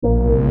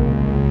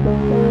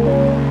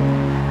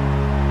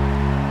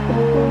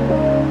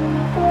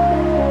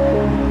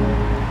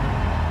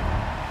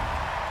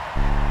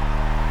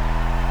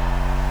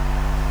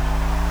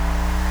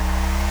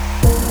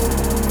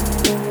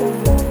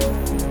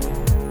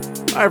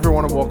Hi,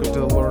 everyone, and welcome to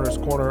the Learner's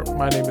Corner.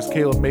 My name is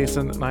Caleb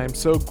Mason, and I am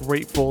so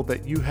grateful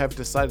that you have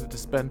decided to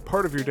spend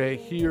part of your day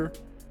here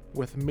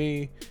with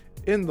me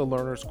in the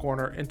Learner's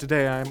Corner. And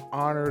today I am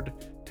honored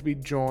to be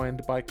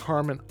joined by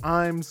Carmen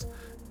Imes,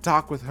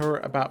 talk with her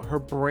about her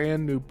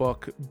brand new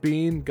book,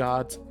 Being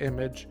God's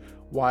Image,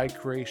 Why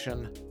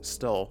Creation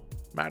Still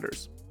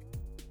Matters.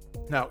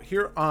 Now,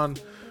 here on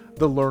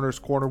the Learner's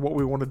Corner, what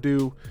we want to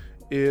do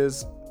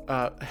is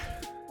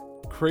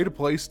create a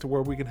place to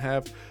where we can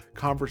have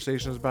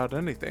conversations about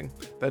anything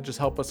that just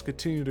help us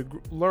continue to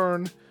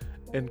learn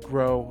and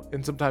grow,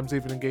 and sometimes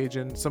even engage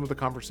in some of the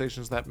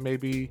conversations that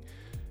maybe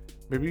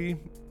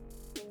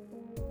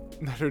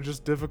that are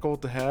just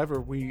difficult to have, or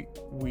we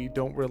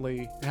don't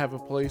really have a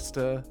place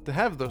to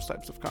have those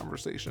types of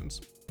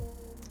conversations.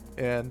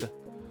 And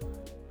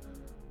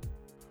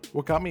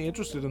what got me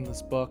interested in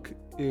this book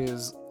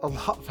is a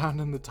lot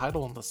found in the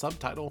title and the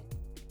subtitle,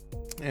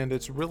 and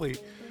it's really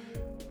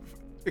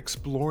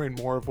exploring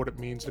more of what it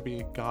means to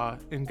be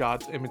God in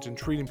God's image and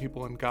treating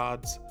people in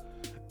God's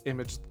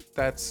image.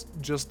 That's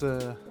just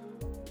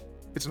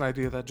it's an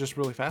idea that just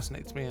really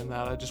fascinates me, and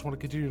that I just want to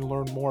continue to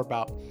learn more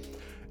about,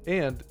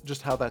 and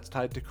just how that's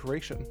tied to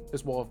creation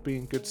as well, of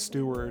being good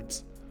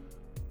stewards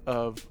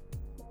of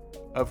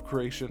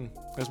creation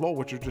as well,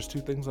 which are just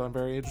two things that I'm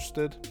very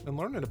interested in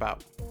learning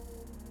about,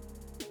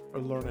 or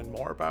learning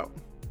more about.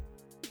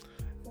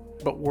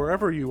 But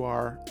wherever you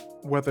are,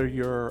 whether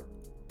you're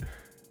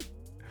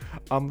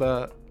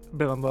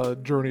been on the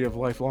journey of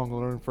lifelong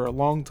learning for a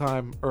long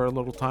time or a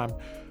little time,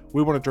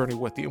 we want to journey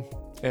with you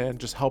and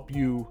just help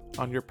you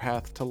on your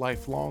path to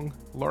lifelong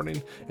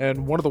learning.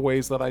 And one of the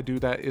ways that I do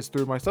that is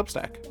through my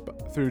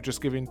Substack, through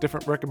just giving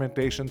different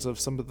recommendations of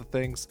some of the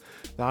things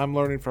that I'm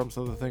learning from,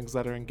 some of the things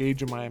that are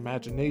engaging my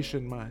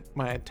imagination,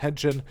 my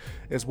attention,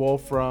 as well,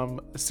 from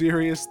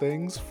serious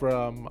things,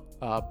 from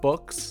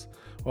books.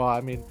 Well,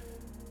 I mean,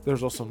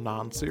 there's also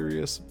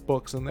non-serious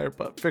books in there,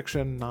 but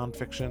fiction,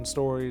 non-fiction,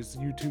 stories,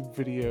 YouTube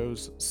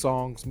videos,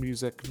 songs,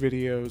 music,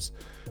 videos,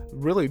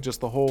 really just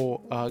the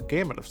whole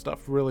gamut of stuff.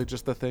 Really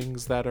just the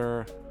things that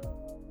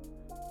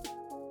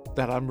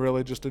I'm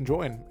really just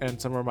enjoying,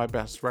 and some of my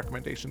best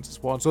recommendations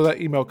as well. And so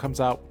that email comes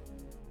out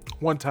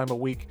one time a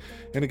week.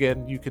 And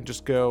again, you can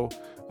just go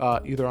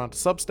either onto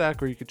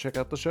Substack, or you can check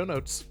out the show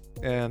notes,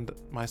 and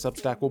my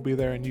Substack will be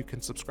there, and you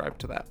can subscribe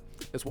to that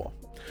as well.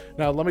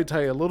 Now, let me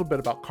tell you a little bit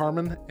about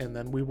Carmen, and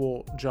then we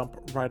will jump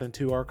right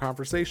into our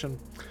conversation.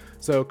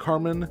 So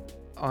Carmen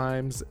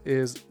Imes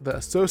is the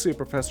Associate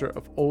Professor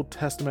of Old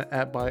Testament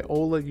at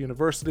Biola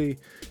University,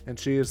 and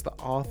she is the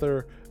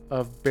author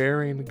of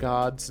Bearing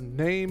God's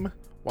Name,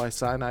 Why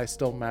Sinai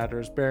Still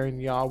Matters, Bearing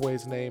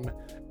Yahweh's Name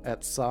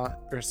at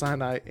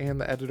Sinai, and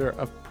the editor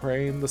of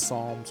Praying the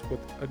Psalms with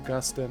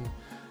Augustine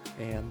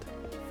and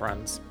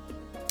Friends.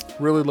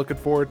 Really looking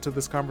forward to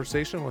this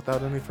conversation.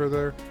 Without any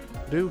further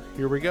ado,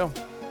 here we go.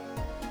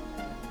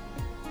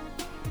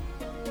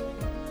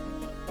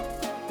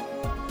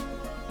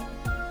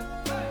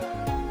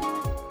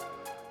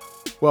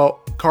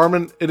 Well,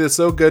 Carmen, it is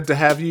so good to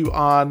have you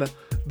on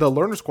the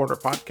Learner's Corner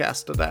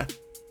podcast today.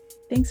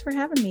 Thanks for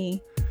having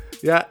me.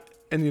 Yeah,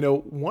 and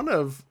one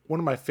of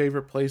my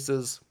favorite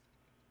places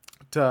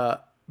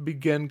to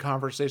begin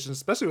conversations,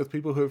 especially with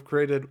people who have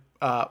created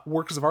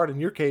works of art, in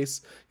your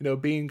case,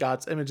 being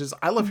God's images.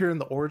 I love hearing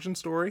the origin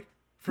story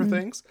for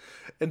things.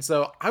 And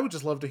so I would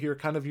just love to hear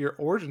kind of your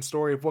origin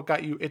story of what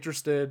got you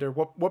interested, or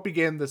what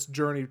began this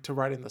journey to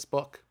writing this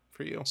book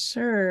for you.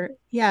 Sure.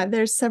 Yeah,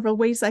 there's several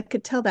ways I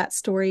could tell that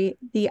story.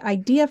 The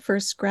idea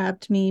first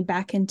grabbed me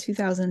back in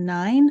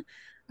 2009.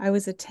 I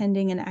was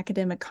attending an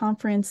academic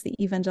conference, the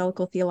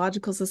Evangelical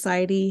Theological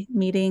Society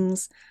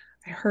meetings.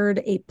 I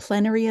heard a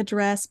plenary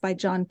address by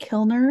John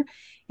Kilner,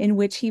 in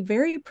which he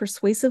very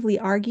persuasively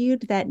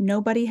argued that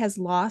nobody has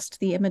lost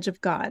the image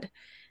of God,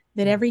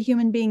 that every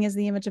human being is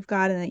the image of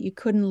God, and that you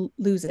couldn't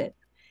lose it.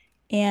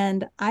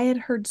 And I had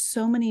heard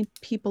so many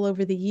people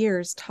over the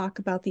years talk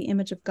about the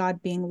image of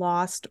God being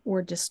lost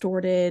or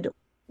distorted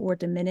or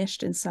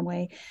diminished in some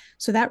way.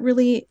 So that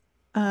really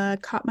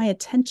caught my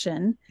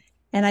attention,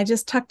 and I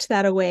just tucked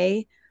that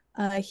away.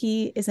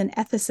 He is an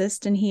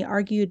ethicist, and he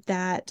argued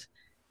that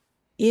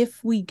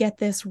if we get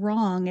this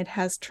wrong, it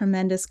has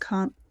tremendous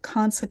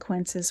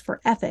consequences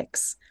for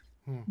ethics.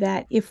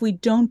 That if we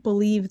don't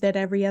believe that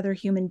every other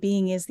human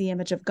being is the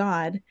image of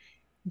God,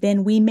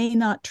 then we may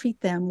not treat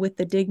them with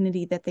the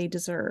dignity that they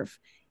deserve.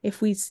 If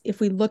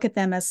we look at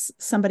them as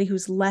somebody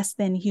who's less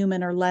than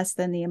human, or less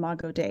than the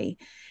Imago Dei.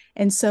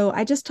 And so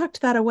I just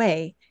tucked that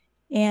away.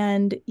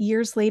 And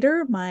years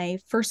later, my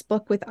first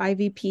book with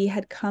IVP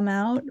had come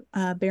out,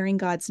 Bearing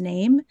God's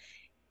Name.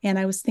 And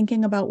I was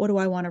thinking about, what do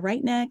I want to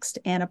write next?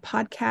 And a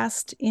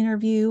podcast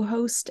interview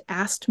host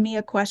asked me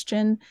a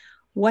question: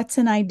 what's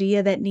an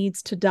idea that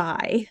needs to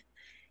die?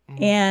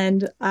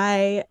 And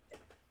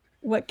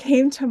what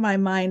came to my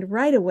mind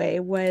right away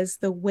was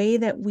the way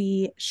that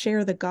we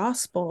share the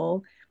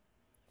gospel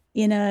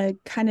in a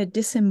kind of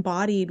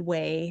disembodied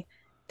way,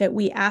 that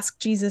we ask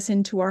Jesus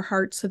into our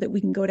hearts so that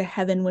we can go to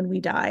heaven when we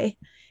die.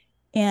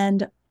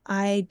 And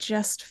I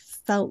just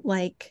felt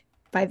like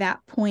by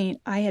that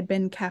point, I had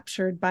been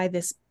captured by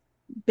this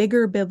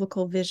bigger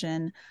biblical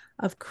vision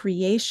of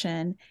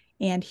creation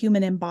and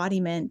human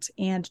embodiment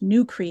and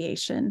new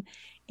creation.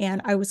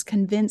 And I was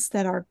convinced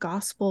that our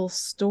gospel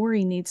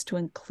story needs to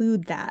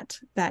include that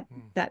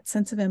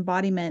sense of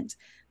embodiment,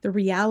 the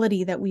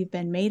reality that we've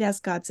been made as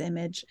God's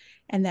image,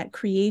 and that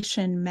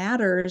creation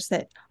matters,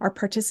 that our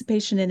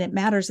participation in it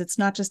matters. It's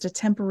not just a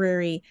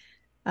temporary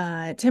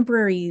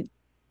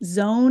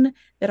zone,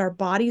 that our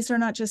bodies are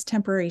not just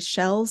temporary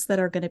shells that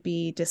are going to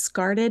be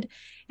discarded.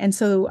 And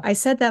so I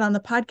said that on the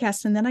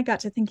podcast, and then I got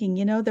to thinking,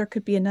 there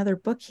could be another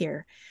book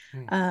here,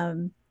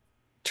 Mm.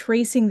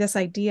 tracing this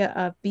idea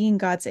of being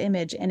God's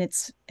image and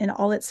its in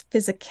all its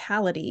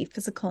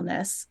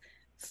physicalness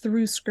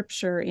through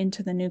scripture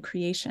into the new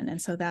creation.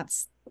 And so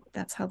that's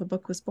how the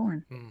book was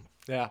born. Mm.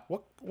 Yeah.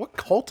 What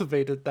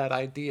cultivated that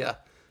idea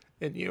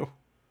in you?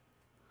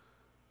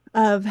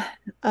 Of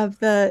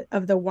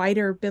the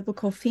wider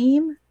biblical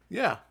theme.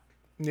 Yeah.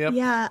 Yep.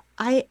 Yeah,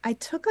 I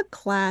took a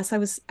class. I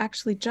was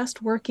actually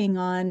just working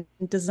on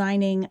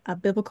designing a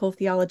biblical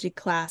theology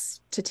class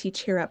to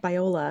teach here at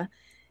Biola,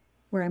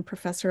 where I'm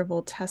professor of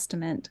Old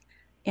Testament.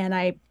 And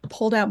I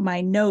pulled out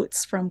my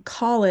notes from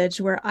college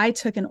where I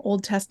took an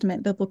Old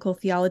Testament biblical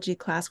theology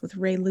class with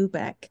Ray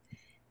Lubeck.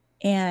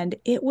 And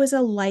it was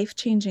a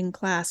life-changing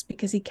class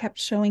because he kept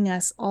showing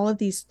us all of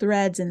these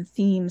threads and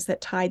themes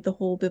that tied the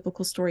whole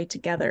biblical story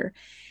together.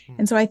 Mm.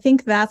 And so I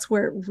think that's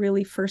where it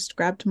really first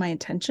grabbed my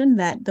attention,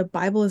 that the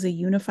Bible is a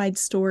unified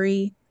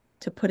story,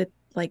 to put it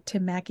like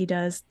Tim Mackey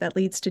does, that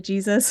leads to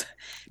Jesus.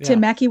 Tim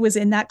Yeah. Mackey was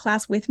in that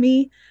class with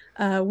me.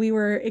 We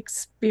were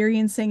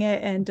experiencing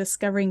it and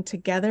discovering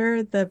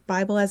together the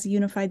Bible as a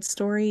unified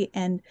story,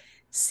 and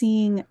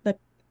seeing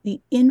the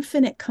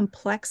infinite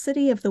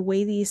complexity of the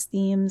way these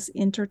themes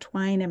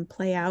intertwine and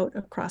play out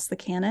across the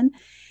canon.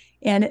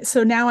 And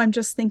so now I'm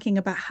just thinking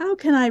about, how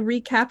can I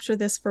recapture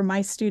this for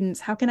my students?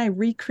 How can I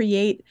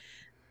recreate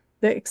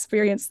the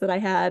experience that I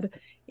had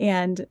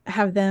and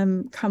have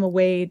them come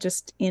away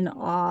just in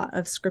awe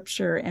of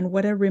scripture and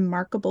what a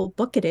remarkable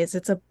book it is.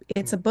 It's a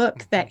book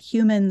Mm-hmm. that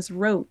humans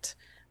wrote,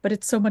 but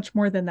it's so much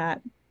more than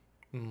that.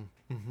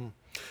 Mm-hmm.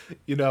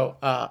 You know,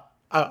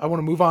 I want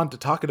to move on to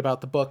talking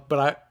about the book,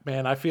 but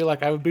I feel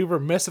like I would be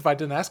remiss if I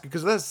didn't ask you,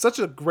 because that's such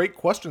a great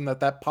question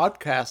that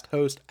podcast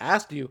host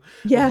asked you of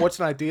Yeah, what's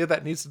an idea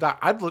that needs to die.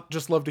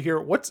 Just love to hear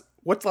what's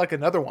like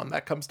another one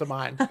that comes to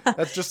mind.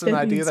 That's just an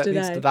that idea needs that to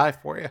needs to die. die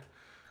for you.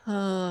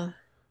 Uh,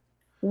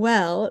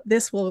 well,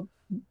 this will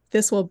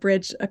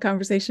bridge a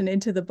conversation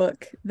into the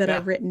book that Yeah.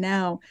 I've written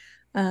now.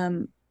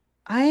 Um,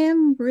 I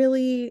am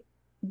really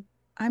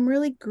I'm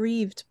really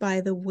grieved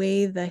by the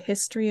way the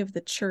history of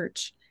the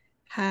church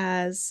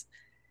has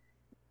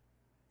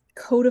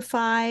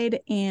codified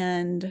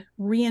and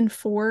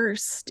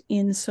reinforced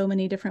in so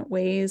many different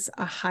ways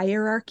a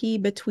hierarchy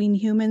between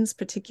humans,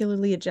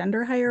 particularly a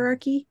gender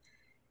hierarchy.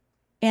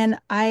 And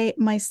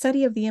my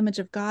study of the image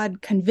of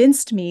God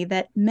convinced me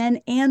that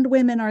men and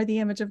women are the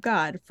image of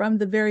God from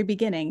the very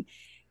beginning.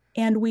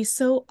 And we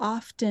so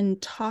often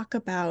talk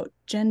about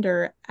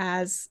gender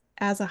as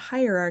a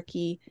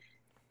hierarchy,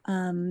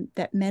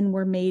 that men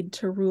were made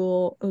to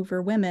rule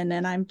over women.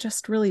 And I'm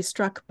just really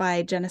struck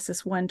by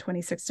Genesis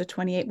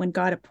 1:26-28, when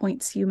God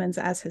appoints humans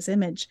as his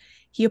image.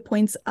 He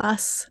appoints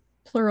us,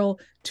 plural,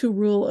 to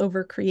rule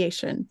over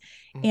creation.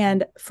 Mm-hmm.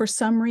 And for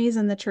some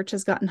reason, the church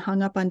has gotten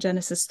hung up on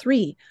Genesis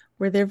 3,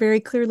 where there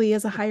very clearly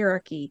is a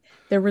hierarchy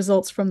that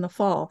results from the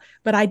fall.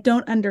 But I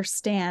don't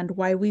understand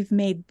why we've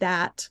made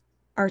that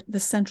the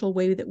central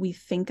way that we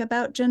think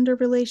about gender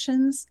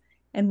relations.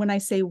 And when I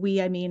say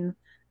we, I mean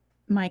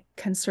my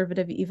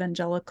conservative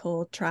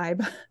evangelical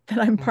tribe that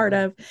I'm part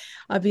Mm-hmm. of.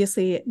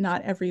 Obviously,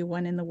 not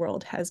everyone in the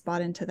world has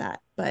bought into that,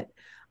 but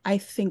I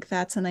think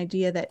that's an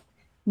idea that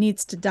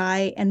needs to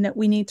die, and that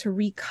we need to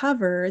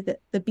recover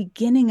the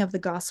beginning of the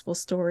gospel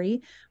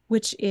story,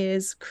 which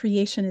is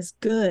creation is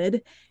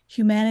good,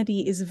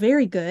 humanity is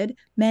very good,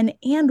 men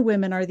and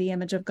women are the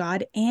image of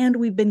God, and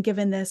we've been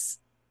given this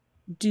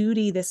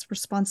duty, this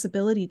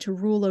responsibility to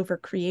rule over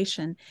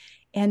creation.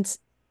 And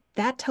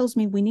that tells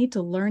me we need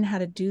to learn how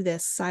to do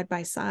this side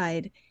by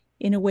side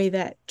in a way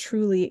that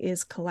truly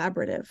is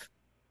collaborative.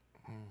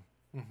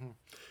 Mm-hmm.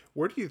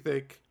 Where do you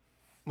think,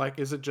 like,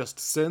 is it just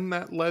sin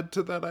that led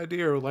to that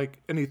idea, or like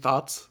any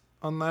thoughts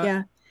on that?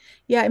 Yeah.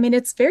 Yeah. I mean,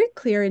 it's very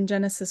clear in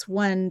Genesis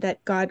 1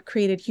 that God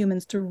created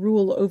humans to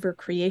rule over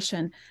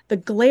creation. The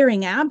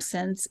glaring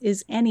absence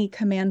is any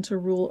command to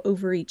rule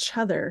over each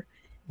other.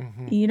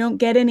 Mm-hmm. You don't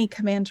get any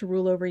command to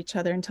rule over each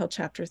other until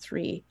chapter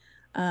 3.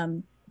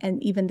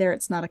 And even there,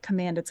 it's not a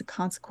command, it's a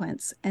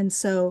consequence. And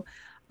so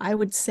I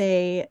would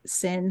say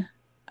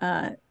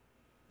uh,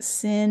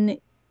 sin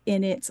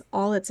in its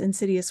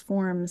insidious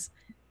forms,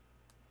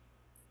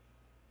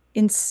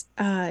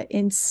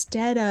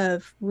 instead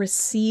of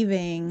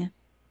receiving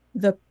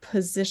the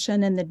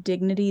position and the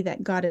dignity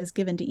that God has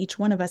given to each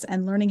one of us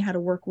and learning how to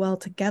work well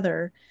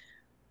together,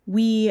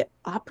 we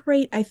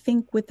operate, I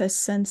think, with a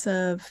sense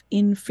of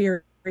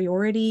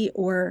inferiority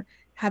or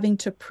having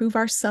to prove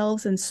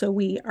ourselves. And so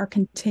we are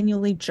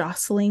continually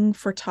jostling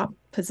for top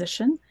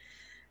position.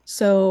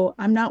 So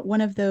I'm not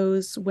one of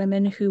those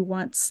women who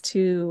wants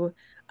to,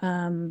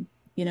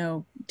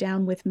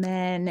 down with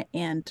men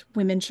and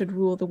women should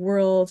rule the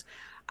world.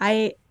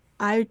 I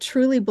I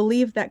truly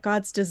believe that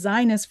God's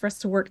design is for us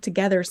to work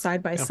together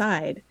side by Yeah.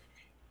 side,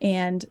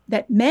 and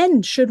that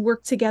men should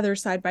work together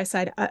side by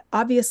side.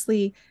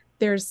 Obviously,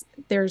 there's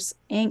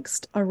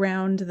angst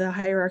around the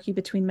hierarchy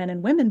between men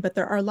and women, but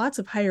there are lots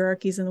of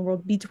hierarchies in the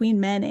world between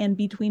men and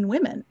between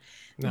women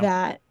Yeah.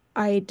 that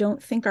I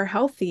don't think are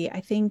healthy.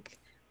 I think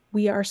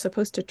we are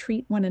supposed to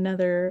treat one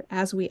another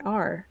as we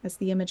are, as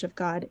the image of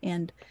God,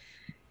 and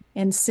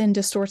sin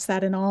distorts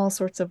that in all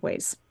sorts of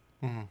ways.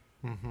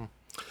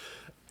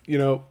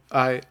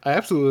 I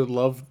absolutely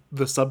love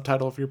the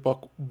subtitle of your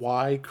book,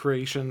 Why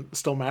Creation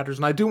Still Matters.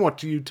 And I do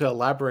want you to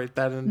elaborate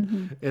that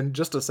Mm-hmm. in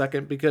just a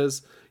second,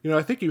 because,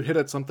 I think you hit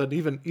at something,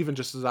 even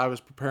just as I was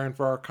preparing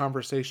for our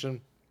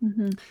conversation.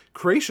 Mm-hmm.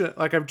 Creation,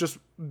 like I'm just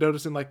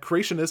noticing, like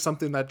creation is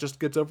something that just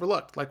gets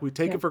overlooked. Like we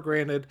take it Yep. for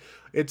granted.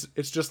 It's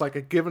just like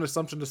a given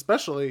assumption,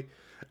 especially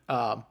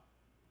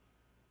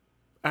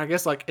I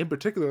guess like in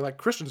particular, like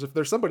Christians, if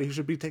there's somebody who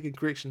should be taking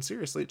creation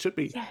seriously, it should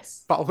be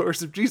Yes.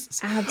 followers of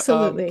Jesus.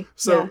 Absolutely.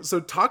 Yeah. So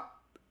talk,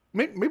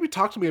 maybe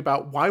talk to me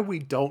about why we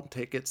don't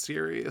take it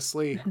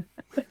seriously.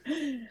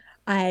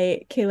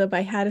 Caleb,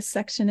 I had a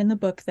section in the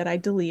book that I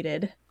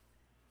deleted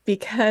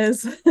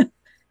because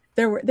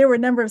there were a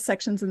number of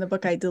sections in the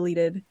book I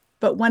deleted,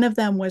 but one of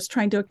them was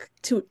trying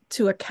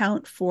to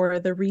account for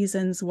the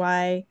reasons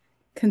why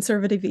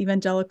conservative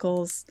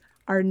evangelicals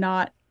are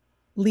not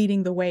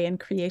leading the way in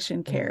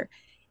creation care.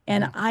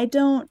 And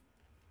Mm-hmm.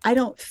 I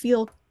don't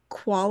feel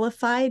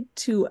qualified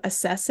to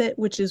assess it,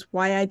 which is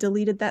why I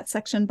deleted that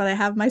section, but I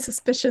have my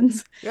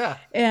suspicions. Yeah.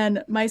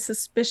 And my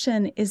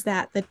suspicion is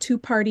that the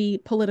two-party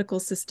political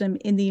system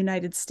in the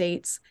United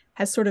States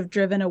has sort of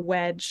driven a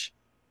wedge,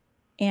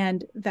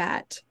 and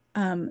that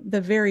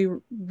the very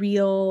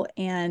real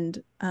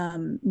and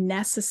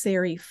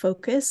necessary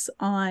focus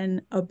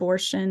on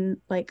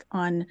abortion, like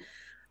on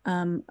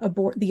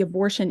the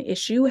abortion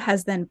issue,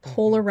 has then Mm-hmm.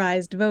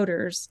 polarized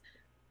voters,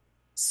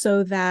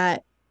 so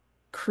that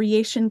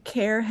creation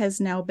care has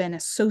now been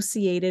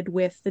associated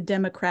with the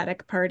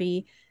Democratic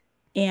Party,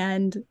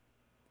 and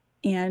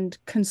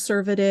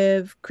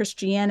conservative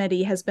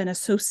Christianity has been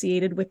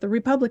associated with the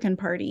Republican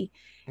Party.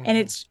 And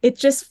Mm-hmm. it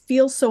just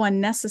feels so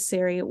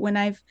unnecessary when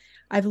I've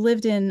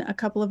lived in a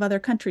couple of other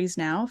countries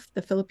now,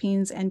 the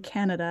Philippines and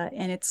Canada,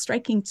 and it's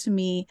striking to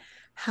me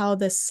how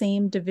the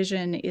same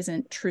division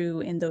isn't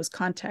true in those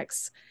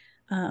contexts.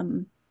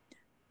 Um,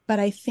 but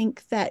I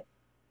think that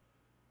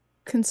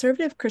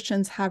conservative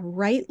Christians have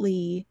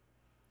rightly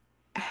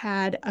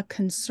had a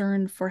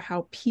concern for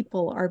how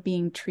people are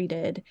being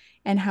treated,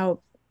 and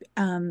how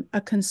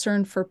a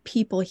concern for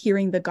people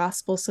hearing the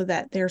gospel so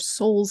that their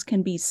souls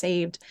can be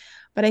saved.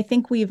 But I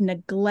think we've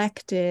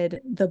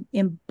neglected the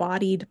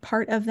embodied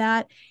part of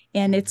that.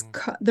 And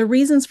Mm-hmm. the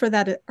reasons for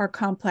that are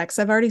complex.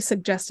 I've already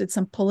suggested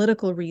some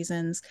political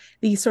reasons,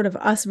 the sort of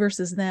us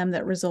versus them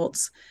that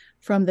results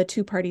from the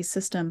two-party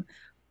system.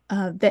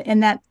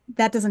 That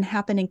doesn't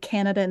happen in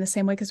Canada in the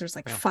same way, because there's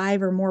like Yeah.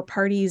 five or more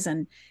parties,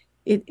 and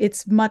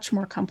it's much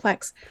more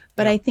complex.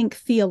 But Yeah. I think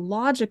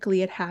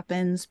theologically it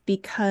happens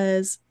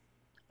because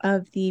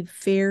of the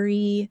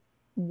very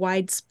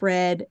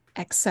widespread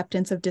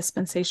acceptance of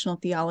dispensational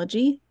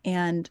theology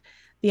and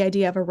the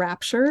idea of a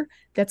rapture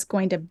that's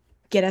going to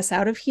get us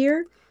out of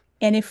here.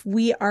 And if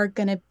we are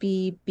going to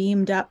be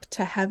beamed up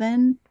to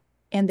heaven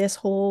and this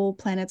whole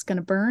planet's going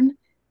to burn,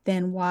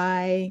 then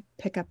why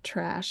pick up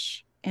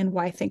trash? And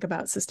why think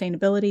about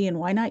sustainability? And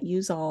why not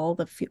use all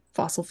the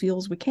fossil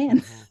fuels we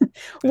can? Mm-hmm.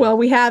 Yeah. Well,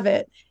 we have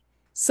it.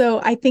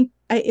 So I think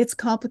it's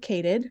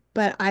complicated,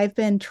 but I've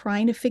been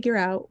trying to figure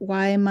out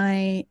why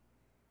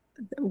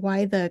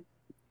the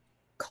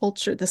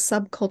culture, the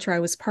subculture I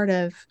was part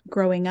of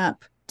growing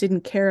up,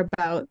 didn't care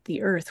about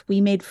the earth.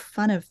 We made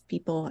fun of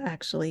people,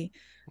 actually,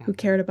 who Mm-hmm.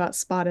 cared about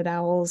spotted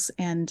owls,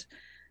 and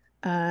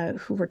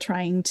who were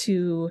trying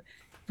to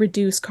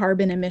reduce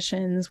carbon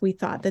emissions. We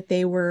thought that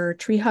they were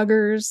tree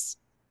huggers,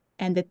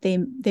 and that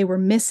they were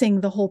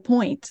missing the whole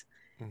point.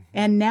 Mm-hmm.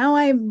 And now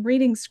I'm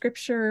reading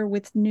scripture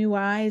with new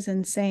eyes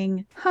and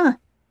saying, huh,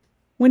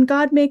 when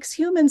God makes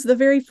humans, the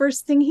very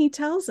first thing he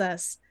tells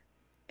us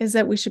is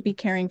that we should be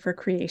caring for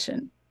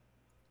creation,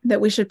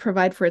 that we should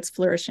provide for its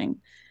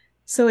flourishing.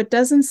 So it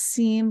doesn't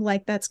seem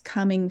like that's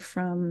coming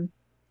from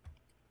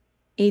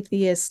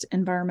atheist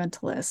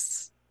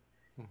environmentalists.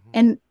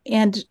 Mm-hmm.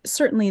 And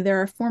certainly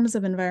there are forms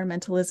of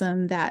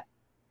environmentalism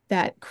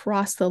that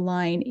cross the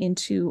line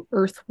into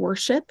earth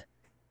worship,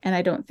 and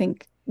I don't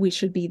think we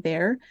should be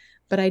there.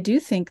 But I do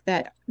think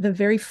that the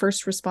very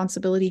first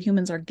responsibility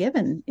humans are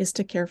given is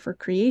to care for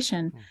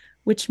creation,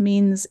 which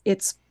means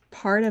it's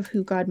part of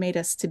who God made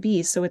us to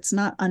be. So it's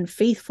not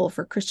unfaithful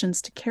for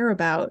Christians to care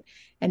about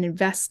and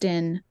invest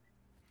in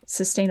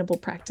sustainable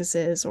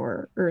practices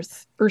or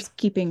earth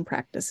keeping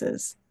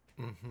practices.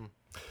 Mm-hmm.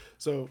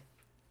 So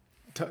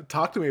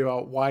talk to me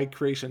about why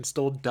creation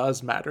still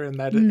does matter, and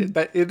Mm,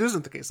 that it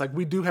isn't the case. Like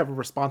we do have a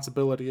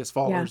responsibility as yeah.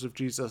 followers of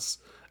Jesus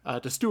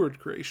to steward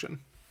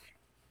creation.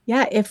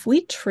 Yeah, if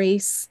we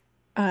trace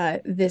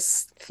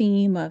this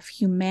theme of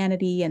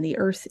humanity and the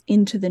earth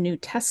into the New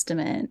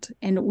Testament,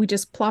 and we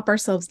just plop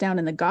ourselves down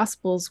in the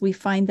Gospels, we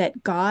find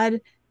that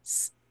God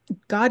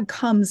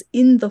comes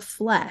in the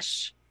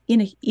flesh,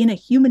 in a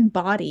human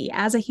body,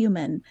 as a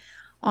human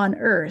on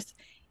earth.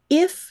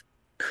 If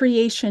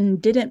creation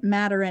didn't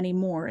matter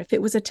anymore, if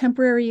it was a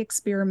temporary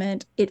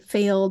experiment, it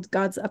failed,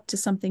 God's up to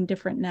something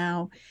different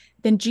now,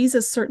 then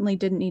Jesus certainly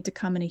didn't need to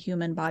come in a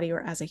human body or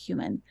as a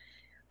human.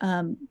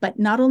 But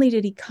not only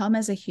did he come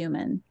as a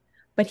human,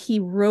 but he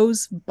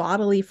rose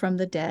bodily from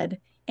the dead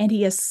and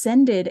he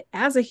ascended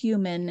as a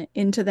human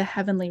into the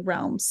heavenly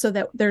realms so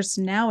that there's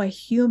now a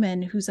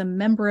human who's a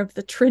member of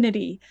the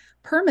Trinity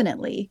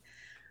permanently.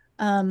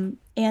 And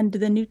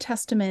the New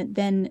Testament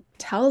then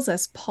tells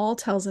us, Paul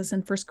tells us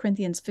in 1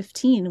 Corinthians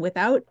 15,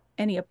 without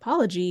any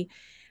apology,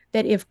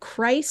 that if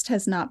Christ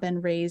has not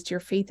been raised, your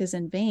faith is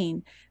in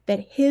vain, that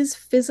his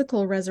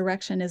physical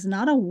resurrection is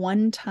not a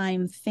one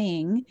time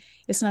thing,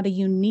 it's not a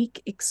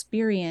unique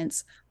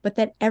experience, but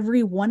that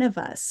every one of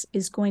us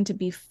is going to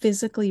be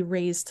physically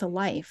raised to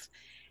life.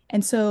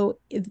 And so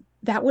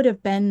that would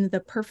have been the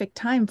perfect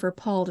time for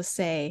Paul to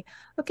say,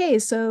 okay,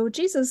 so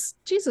Jesus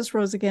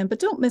rose again, but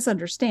don't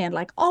misunderstand.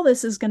 Like all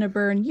this is going to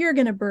burn, you're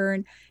going to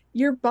burn,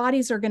 your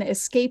bodies are going to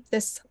escape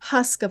this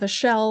husk of a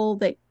shell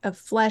that of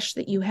flesh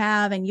that you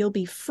have, and you'll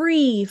be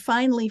free,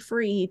 finally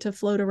free to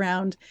float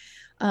around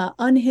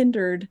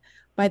unhindered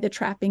by the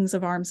trappings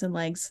of arms and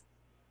legs.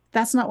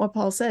 That's not what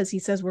Paul says. He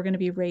says we're going to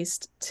be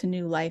raised to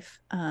new life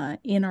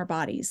in our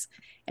bodies.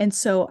 And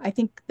so I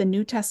think the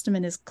New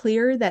Testament is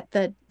clear that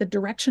the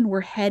direction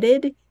we're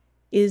headed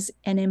is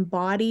an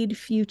embodied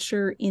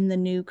future in the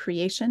new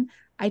creation.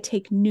 I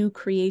take new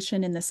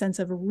creation in the sense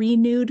of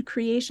renewed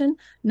creation,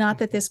 not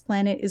that Hmm. this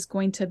planet is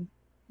going to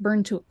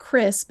burn to a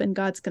crisp and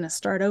God's going to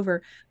start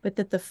over, but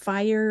that the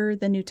fire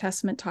the New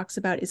Testament talks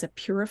about is a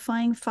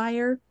purifying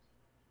fire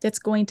that's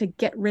going to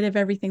get rid of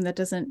everything that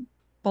doesn't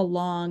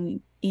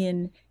belong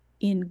in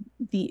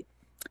the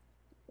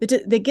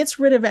that gets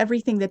rid of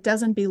everything that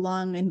doesn't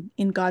belong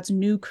in God's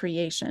new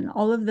creation.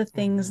 All of the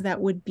things Hmm.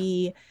 that would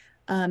be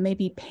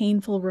maybe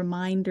painful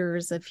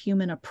reminders of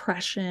human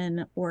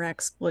oppression or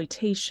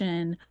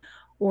exploitation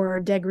or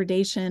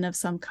degradation of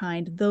some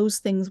kind, those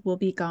things will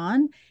be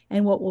gone.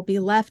 And what will be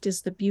left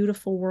is the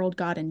beautiful world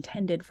God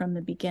intended from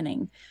the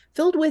beginning,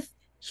 filled with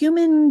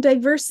human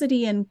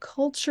diversity and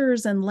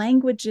cultures and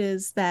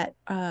languages that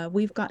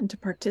we've gotten to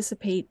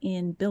participate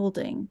in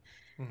building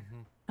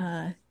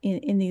Hmm.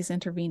 in these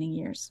intervening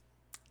years.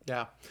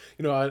 Yeah,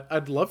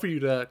 I'd love for you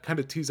to kind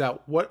of tease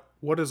out what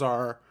is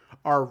our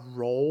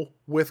role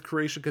with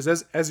creation, because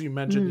as you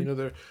mentioned, Mm,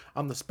 there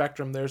on the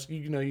spectrum, there's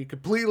you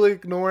completely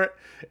ignore it,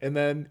 and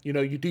then you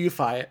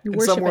deify it, you and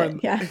worship somewhere it. in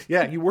Yeah,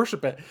 yeah, you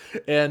worship it,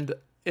 and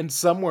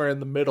somewhere in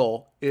the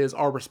middle is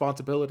our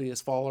responsibility as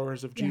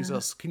followers of yeah,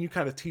 Jesus. Can you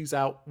kind of tease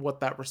out what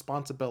that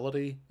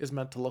responsibility is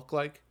meant to look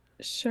like?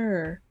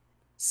 sure.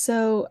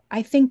 So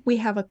I think we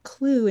have a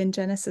clue in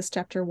Genesis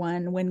chapter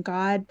 1 when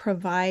God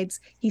provides,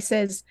 he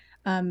says,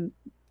 um,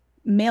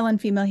 male and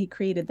female, he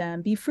created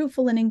them. Be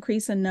fruitful and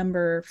increase in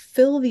number,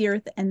 fill the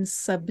earth and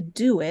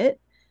subdue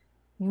it,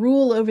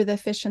 rule over the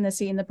fish in the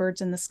sea and the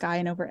birds in the sky,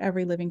 and over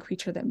every living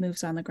creature that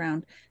moves on the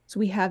ground. So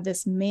we have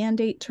this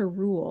mandate to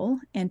rule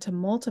and to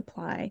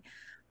multiply.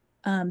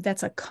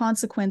 That's a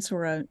consequence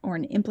or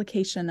an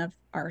implication of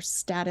our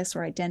status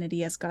or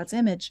identity as God's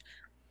image.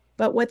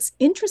 But what's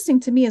interesting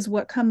to me is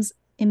what comes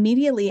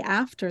immediately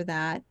after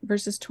that,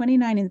 verses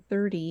 29 and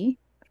 30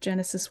 of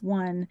Genesis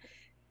 1,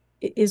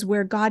 is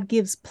where God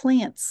gives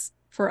plants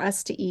for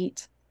us to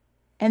eat.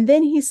 And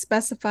then he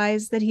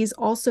specifies that he's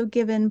also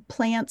given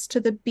plants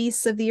to the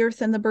beasts of the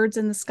earth and the birds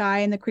in the sky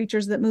and the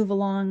creatures that move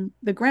along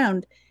the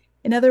ground.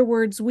 In other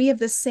words, we have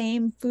the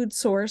same food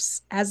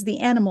source as the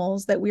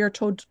animals that we are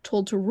told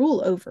to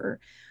rule over,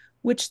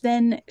 which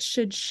then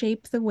should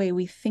shape the way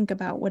we think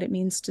about what it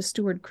means to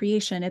steward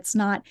creation. It's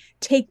not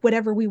take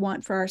whatever we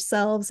want for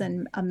ourselves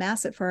and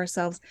amass it for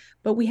ourselves,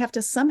 but we have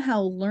to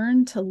somehow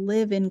learn to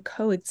live in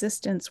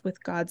coexistence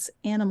with God's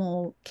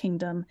animal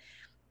kingdom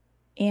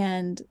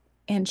and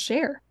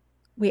share.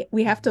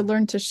 We have to Hmm.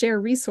 learn to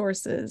share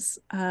resources,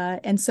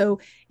 and so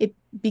it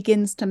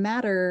begins to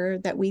matter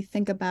that we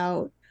think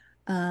about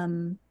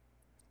um,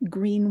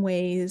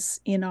 greenways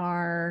in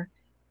our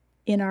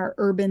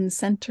urban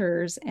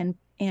centers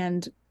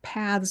and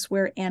paths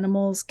where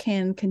animals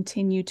can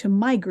continue to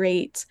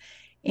migrate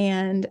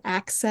and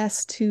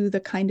access to the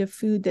kind of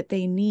food that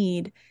they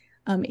need.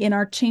 In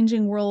our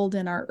changing world,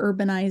 in our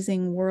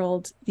urbanizing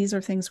world, these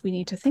are things we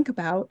need to think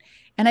about.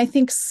 And I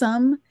think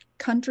some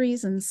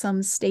countries and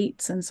some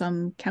states and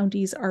some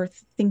counties are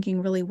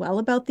thinking really well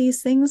about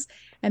these things,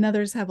 and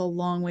others have a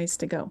long ways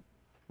to go.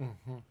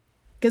 Hmm.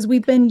 Because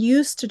we've been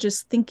used to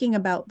just thinking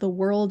about the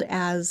world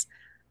as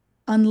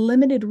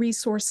unlimited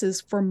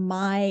resources for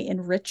my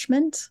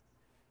enrichment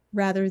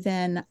rather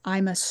than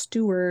I'm a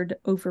steward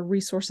over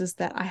resources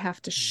that I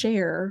have to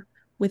share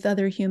with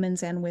other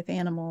humans and with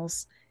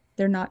animals.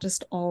 They're not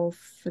just all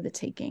for the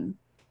taking.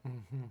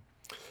 Hmm.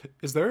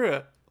 Is there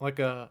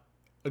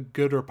a a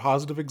good or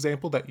positive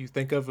example that you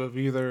think of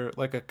either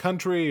like a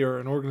country or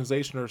an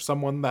organization or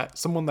someone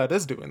that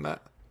is doing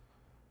that?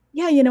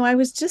 Yeah, I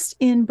was just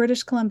in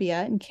British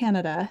Columbia in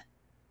Canada,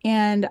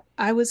 and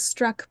I was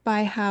struck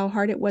by how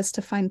hard it was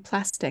to find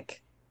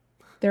plastic.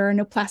 There are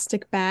no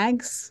plastic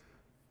bags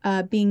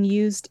being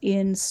used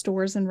in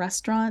stores and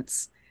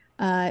restaurants,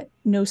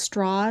 no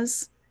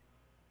straws.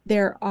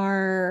 There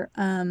are,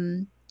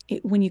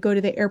 when you go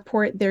to the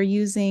airport, they're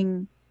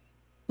using,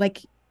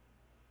 like,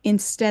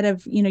 instead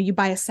of, you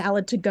buy a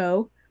salad to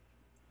go,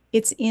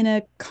 it's in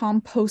a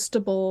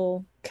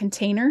compostable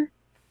container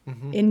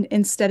Mm-hmm.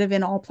 instead of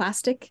in all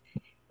plastic.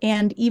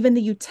 And even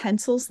the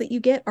utensils that you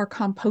get are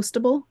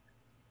compostable.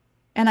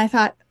 And I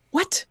thought,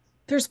 what?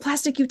 There's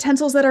plastic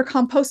utensils that are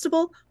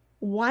compostable?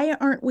 Why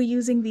aren't we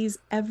using these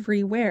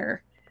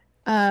everywhere?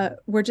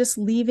 We're just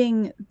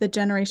leaving the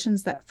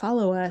generations that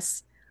follow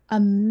us a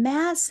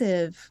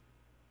massive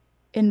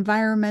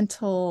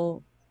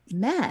environmental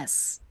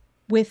mess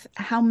with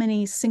how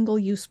many single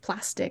use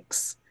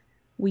plastics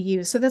we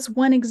use. So that's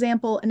one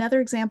example. Another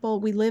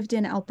example, we lived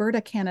in Alberta,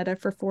 Canada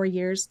for 4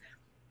 years,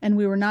 and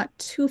we were not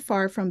too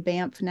far from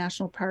Banff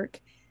National Park.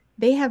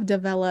 They have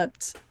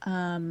developed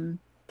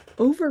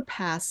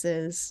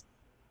overpasses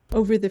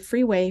over the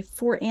freeway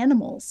for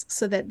animals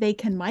so that they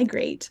can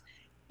migrate.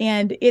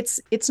 And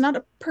it's not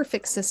a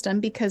perfect system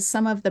because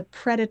some of the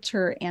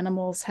predator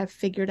animals have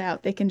figured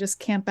out they can just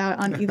camp out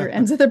on either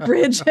ends of the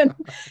bridge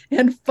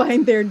and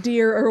find their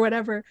deer or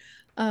whatever.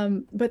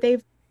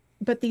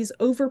 But these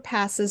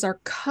overpasses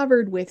are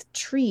covered with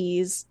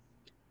trees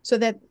so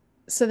that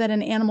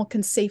an animal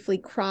can safely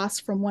cross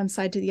from one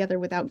side to the other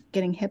without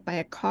getting hit by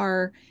a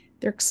car.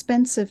 They're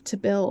expensive to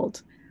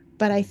build,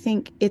 but I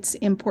think it's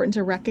important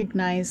to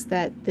recognize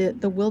that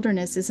the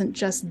wilderness isn't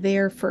just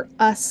there for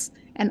us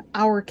and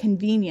our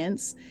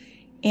convenience.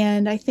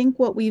 And I think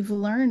what we've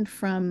learned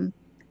from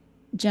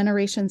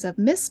generations of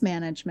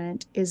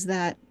mismanagement is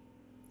that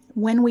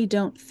when we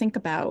don't think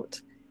about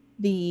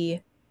the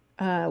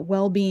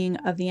well-being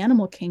of the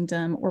animal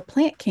kingdom or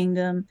plant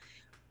kingdom,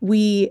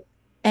 we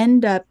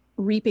end up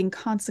reaping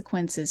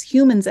consequences.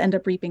 Humans end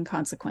up reaping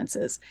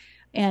consequences.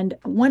 And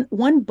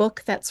one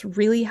book that's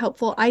really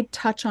helpful, I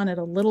touch on it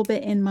a little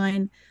bit in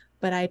mine,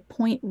 but I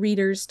point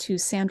readers to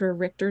Sandra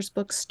Richter's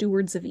book,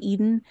 Stewards of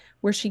Eden,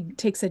 where she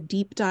takes a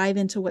deep dive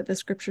into what the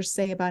scriptures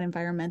say about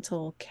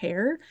environmental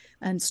care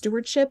and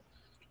stewardship.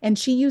 And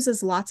she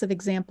uses lots of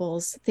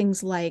examples,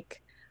 things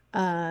like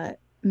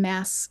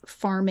mass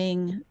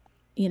farming,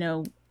 you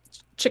know,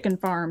 chicken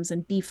farms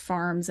and beef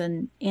farms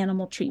and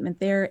animal treatment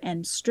there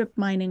and strip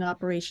mining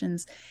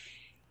operations.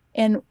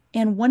 And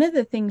one of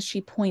the things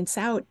she points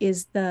out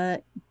is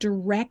the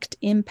direct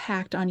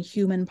impact on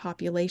human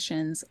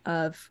populations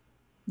of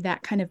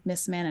that kind of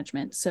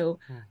mismanagement. So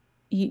Hmm.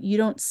 you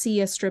don't see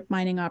a strip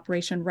mining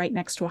operation right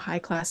next to a high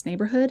class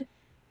neighborhood,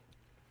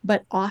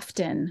 but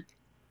often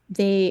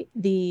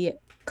the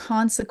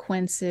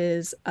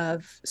consequences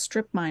of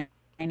strip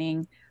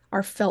mining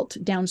are felt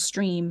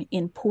downstream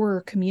in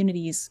poorer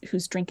communities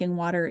whose drinking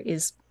water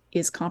is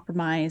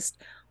compromised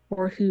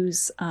or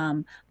whose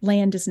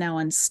land is now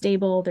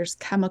unstable. There's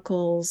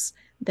chemicals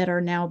that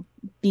are now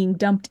being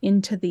dumped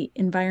into the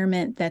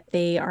environment that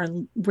they are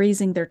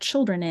raising their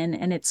children in,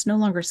 and it's no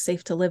longer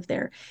safe to live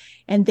there.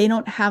 And they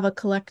don't have a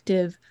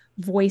collective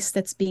voice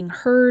that's being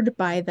heard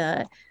by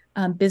the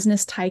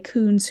business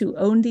tycoons who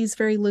own these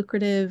very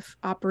lucrative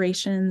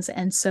operations.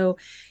 And so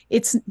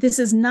this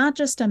is not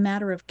just a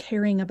matter of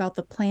caring about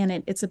the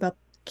planet, it's about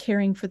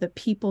caring for the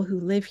people who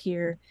live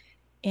here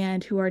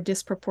and who are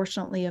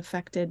disproportionately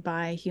affected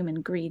by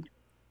human greed.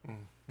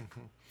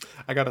 Mm-hmm.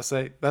 I gotta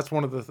say that's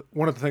one of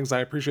the things I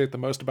appreciate the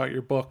most about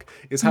your book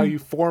is how Mm, you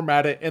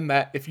format it. In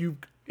that, if you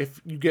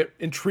get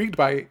intrigued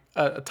by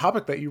a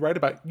topic that you write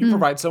about, you mm,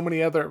 provide so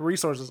many other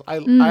resources. I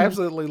mm,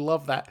 absolutely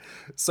love that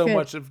so good.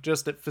 much. Of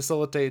just it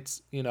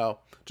facilitates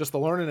just the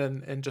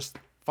learning and just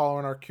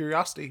following our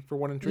curiosity for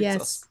what intrigues us.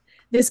 Yes.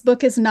 This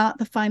book is not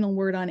the final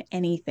word on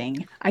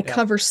anything. I Yeah.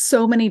 cover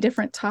so many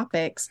different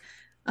topics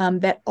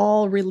that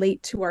all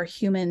relate to our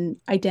human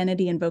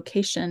identity and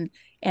vocation.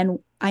 And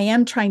I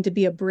am trying to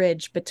be a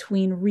bridge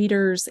between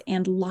readers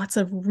and lots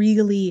of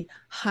really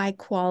high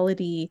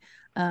quality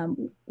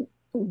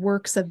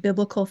works of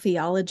biblical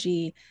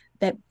theology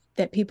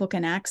that people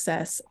can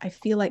access. I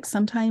feel like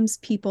sometimes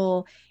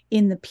people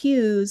in the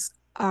pews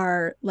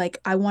are like,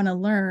 I want to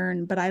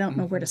learn, but I don't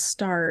know where Mm-hmm. to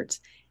start.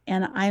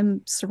 And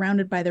I'm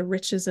surrounded by the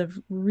riches of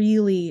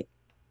really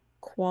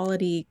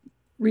quality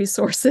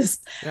resources.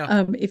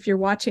 Yeah. If you're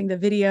watching the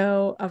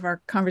video of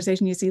our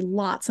conversation, you see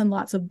lots and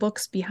lots of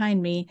books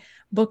behind me.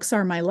 Books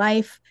are my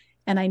life.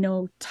 And I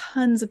know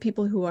tons of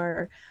people who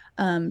are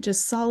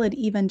just solid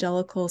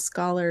evangelical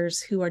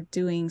scholars who are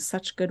doing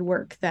such good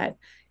work that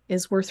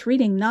is worth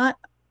reading. Not,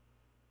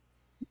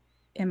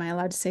 am I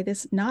allowed to say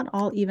this? Not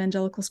all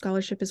evangelical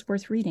scholarship is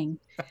worth reading.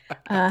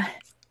 Uh,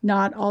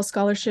 Not all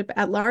scholarship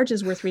at large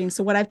is worth reading.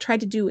 So what I've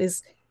tried to do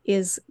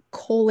is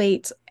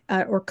collate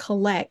or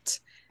collect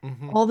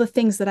Hmm. all the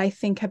things that I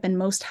think have been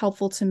most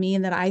helpful to me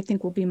and that I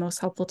think will be most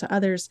helpful to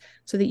others,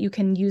 so that you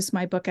can use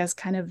my book as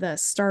kind of the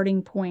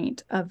starting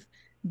point of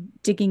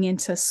digging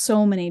into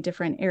so many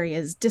different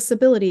areas: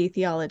 disability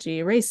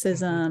theology, Hmm.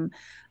 racism,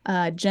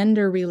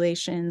 gender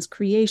relations,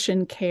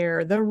 creation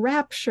care, the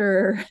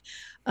rapture,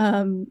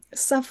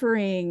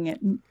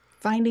 suffering,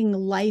 finding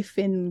life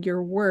in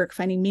your work,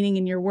 finding meaning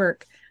in your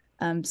work.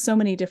 So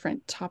many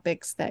different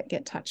topics that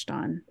get touched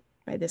on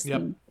by this Yep.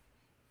 theme.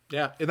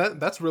 Yeah, and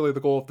that's really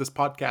the goal of this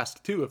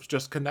podcast too, of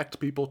just connect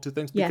people to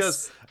things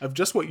because Yes, of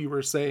just what you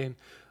were saying,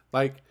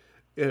 like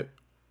it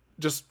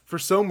just for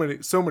so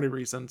many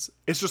reasons,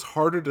 it's just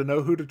harder to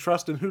know who to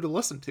trust and who to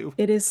listen to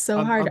it is so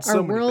on hard. Our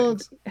so many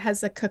world things.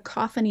 has a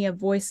cacophony of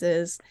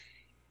voices.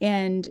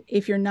 And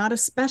if you're not a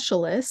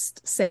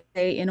specialist, say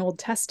in Old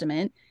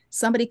Testament,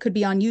 somebody could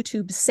be on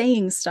YouTube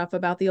saying stuff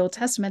about the Old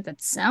Testament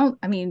that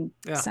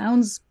Yeah,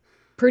 sounds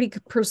pretty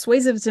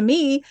persuasive to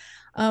me.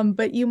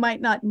 But you might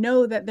not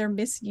know that they're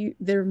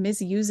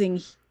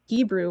misusing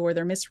Hebrew, or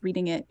they're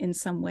misreading it in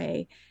some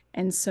way.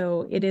 And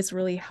so it is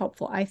really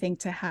helpful, I think,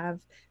 to have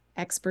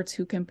experts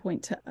who can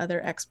point to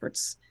other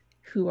experts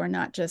who are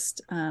not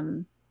just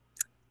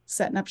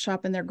setting up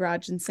shop in their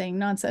garage and saying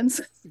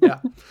nonsense. yeah,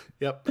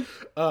 yep.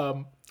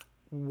 Um,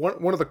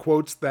 one of the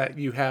quotes that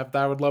you have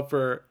that I would love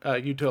for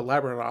you to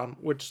elaborate on,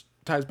 which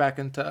ties back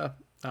into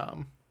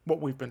what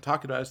we've been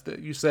talking about, is that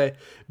you say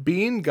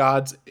being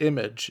God's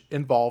image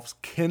involves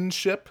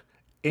kinship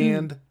Mm,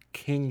 and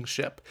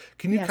kingship.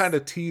 Can you kind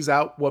yes. of tease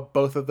out what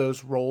both of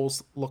those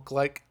roles look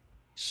like?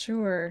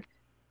 Sure.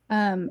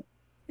 Um,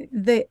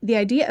 the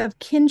idea of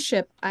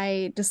kinship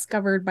I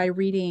discovered by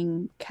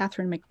reading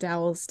Catherine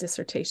McDowell's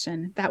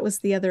dissertation. That was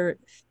the other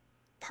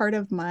part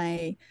of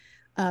my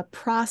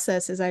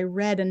process. Is I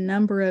read a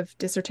number of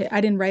dissertation. I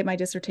didn't write my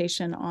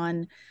dissertation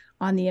on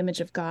the image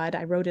of God.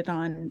 I wrote it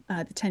on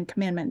the Ten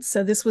Commandments.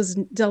 So this was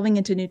delving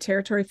into new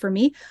territory for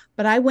me.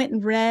 But I went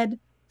and read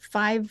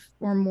five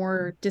or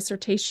more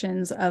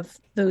dissertations of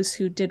those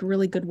who did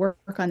really good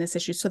work on this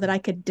issue, so that I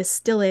could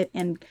distill it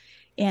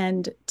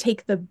and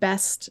take the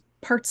best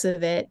parts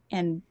of it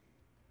and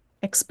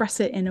express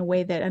it in a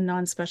way that a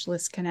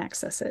non-specialist can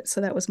access it. So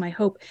that was my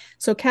hope.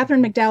 So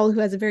Catherine Mm-hmm. McDowell, who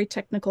has a very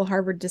technical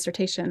Harvard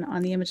dissertation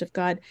on the image of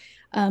God,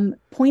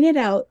 pointed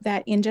out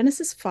that in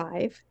Genesis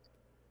 5,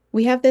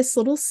 we have this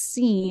little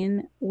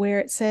scene where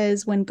it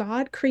says, when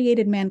God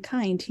created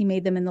mankind, he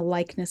made them in the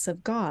likeness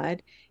of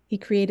God. He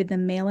created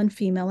them male and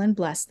female and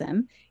blessed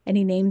them, and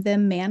he named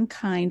them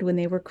mankind when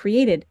they were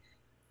created.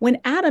 When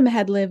Adam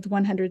had lived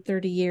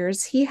 130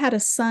 years, he had a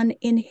son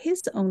in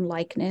his own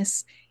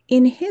likeness,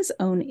 in his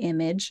own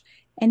image,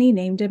 and he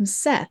named him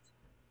Seth.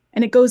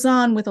 And it goes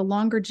on with a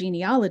longer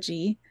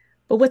genealogy.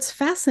 But what's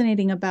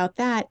fascinating about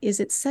that is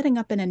it's setting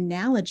up an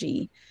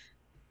analogy.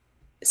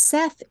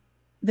 Seth,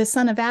 the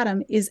son of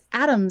Adam, is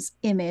Adam's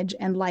image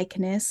and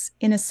likeness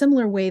in a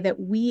similar way that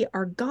we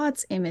are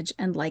God's image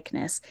and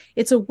likeness.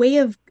 It's a way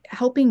of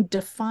helping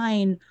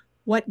define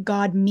what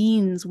God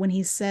means when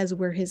he says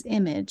we're his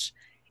image.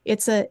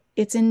 It's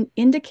in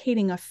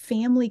indicating a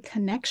family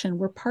connection.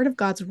 We're part of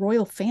God's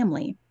royal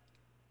family.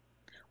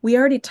 We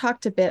already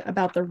talked a bit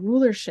about the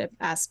rulership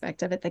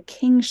aspect of it, the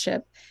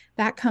kingship.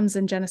 That comes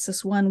in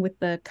Genesis 1 with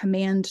the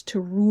command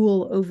to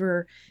rule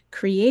over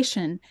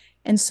creation.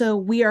 And so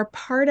we are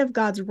part of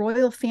God's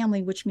royal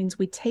family, which means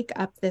we take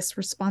up this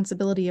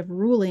responsibility of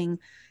ruling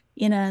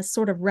in a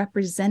sort of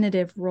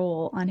representative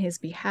role on his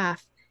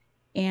behalf.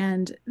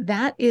 And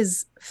that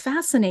is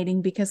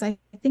fascinating because I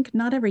think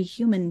not every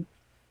human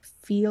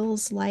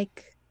feels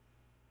like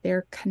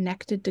they're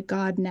connected to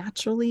God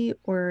naturally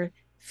or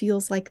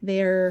feels like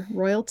they're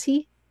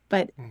royalty,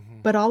 but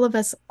Mm-hmm. all of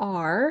us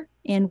are,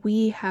 and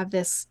we have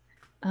this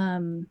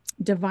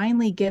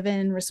divinely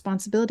given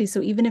responsibility.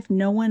 So even if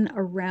no one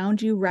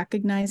around you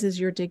recognizes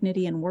your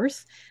dignity and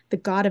worth, the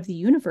God of the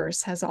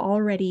universe has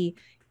already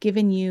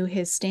given you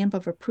his stamp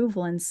of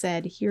approval and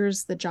said,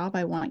 "Here's the job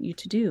I want you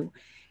to do."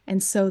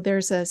 And so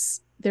there's a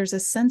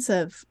sense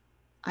of,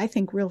 I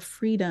think, real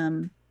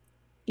freedom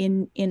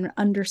in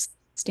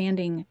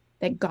understanding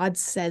that God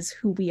says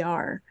who we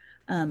are,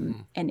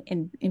 Mm-hmm.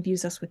 and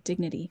imbues us with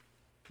dignity.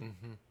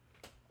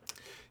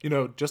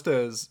 Mm-hmm. Just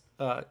as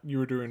you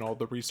were doing all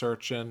the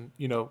research and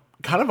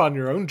kind of on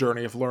your own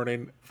journey of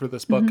learning for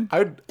this book, Mm-hmm.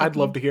 I'd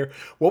love Definitely. to hear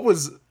what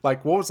was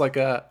like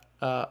a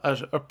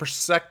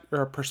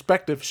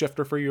perspective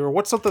shifter for you, or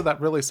what's something that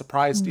really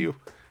surprised you.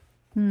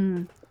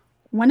 Mm-hmm.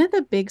 One of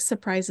the big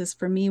surprises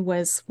for me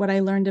was what I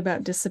learned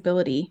about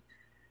disability.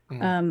 Um,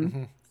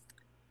 Mm-hmm.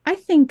 I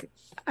think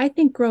I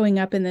think growing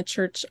up in the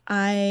church,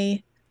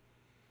 I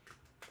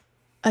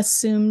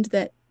assumed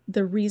that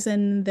the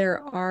reason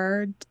there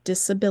are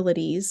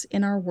disabilities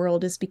in our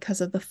world is because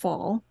of the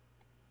fall.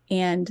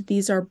 And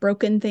these are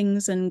broken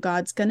things, and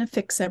God's going to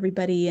fix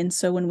everybody. And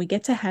so when we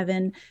get to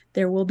heaven,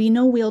 there will be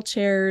no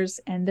wheelchairs,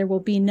 and there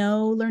will be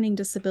no learning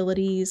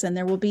disabilities, and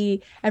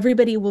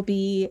everybody will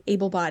be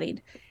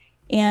able-bodied.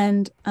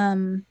 And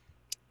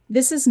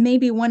this is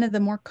maybe one of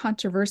the more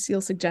controversial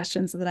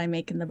suggestions that I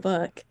make in the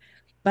book,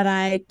 but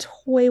I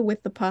toy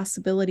with the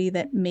possibility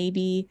that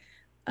maybe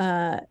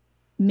uh,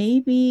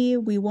 maybe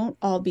we won't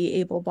all be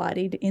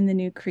able-bodied in the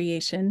new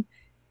creation.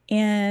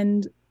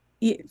 And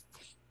it,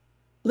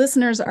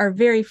 listeners are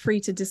very free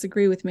to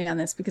disagree with me on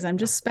this because I'm Yeah.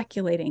 just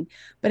speculating.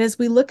 But as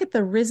we look at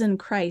the risen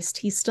Christ,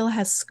 he still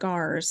has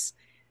scars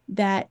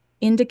that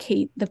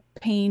indicate the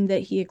pain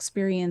that he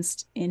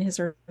experienced in his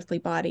earthly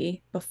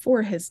body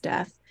before his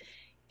death.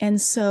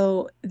 And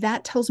so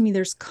that tells me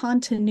there's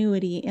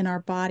continuity in our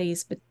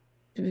bodies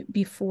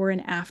before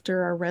and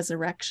after our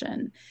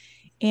resurrection,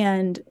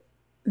 and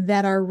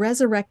that our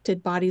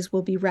resurrected bodies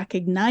will be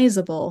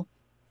recognizable.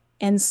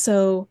 And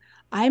so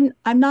I'm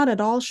not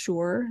at all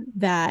sure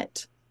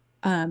that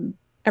um,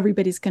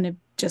 everybody's going to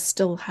just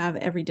still have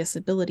every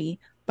disability,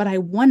 but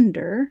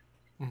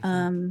Mm-hmm.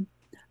 um,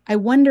 I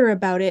wonder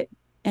about it.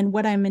 And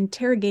what I'm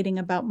interrogating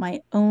about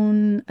my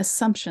own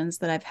assumptions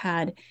that I've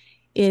had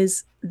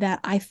is that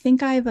I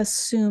think I've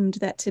assumed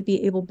that to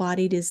be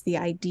able-bodied is the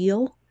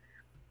ideal.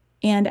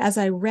 And as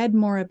I read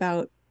more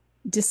about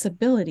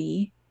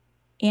disability,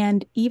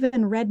 and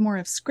even read more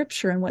of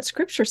scripture and what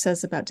scripture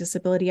says about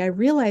disability, I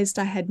realized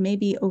I had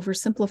maybe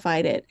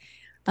oversimplified it.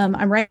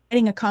 I'm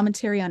writing a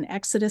commentary on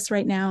Exodus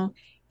right now.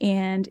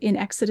 And in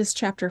Exodus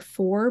chapter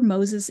 4,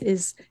 Moses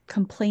is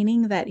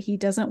complaining that he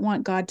doesn't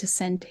want God to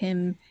send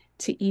him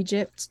to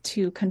Egypt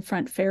to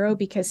confront Pharaoh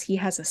because he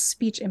has a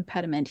speech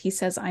impediment. He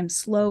says, I'm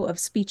slow of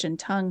speech and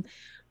tongue,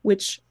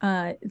 which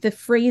the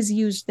phrase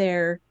used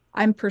there,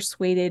 I'm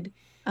persuaded,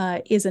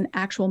 is an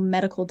actual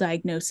medical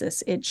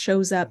diagnosis. It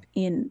shows up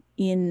in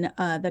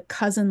the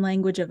cousin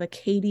language of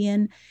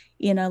Akkadian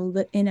in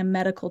a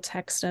medical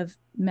text of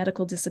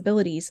medical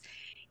disabilities.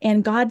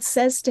 And God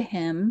says to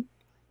him,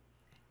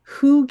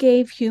 "Who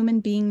gave human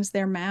beings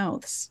their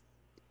mouths?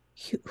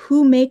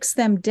 Who makes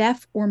them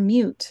deaf or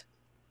mute?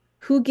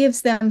 Who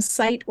gives them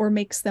sight or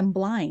makes them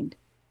blind?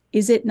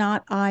 Is it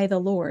not I, the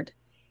Lord?"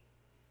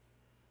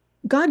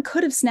 God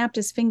could have snapped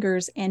his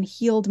fingers and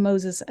healed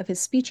Moses of his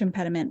speech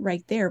impediment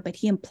right there, but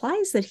he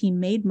implies that he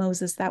made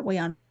Moses that way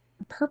on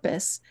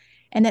purpose,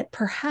 and that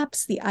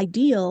perhaps the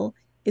ideal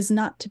is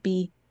not to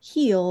be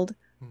healed,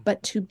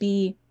 but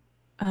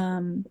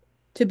um,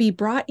 to be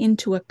brought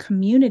into a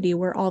community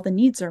where all the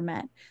needs are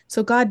met.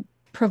 So God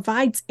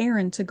provides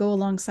Aaron to go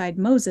alongside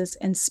Moses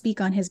and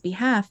speak on his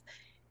behalf,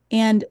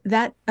 and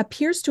that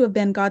appears to have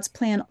been God's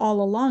plan all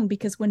along,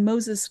 because when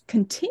Moses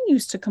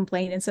continues to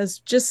complain and says,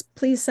 just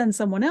please send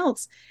someone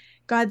else,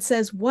 God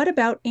says, what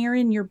about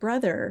Aaron, your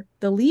brother,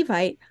 the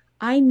Levite?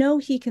 I know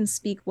he can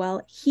speak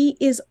well. He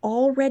is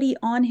already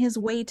on his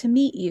way to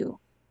meet you,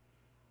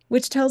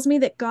 which tells me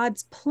that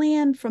God's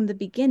plan from the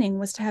beginning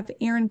was to have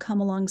Aaron come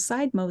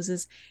alongside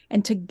Moses,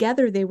 and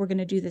together they were going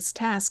to do this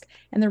task.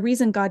 And the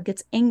reason God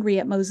gets angry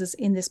at Moses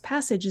in this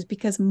passage is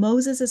because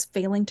Moses is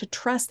failing to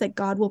trust that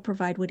God will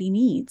provide what he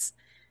needs.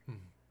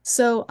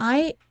 So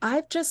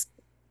I've just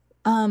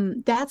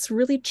that's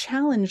really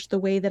challenged the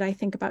way that I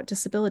think about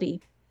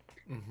disability.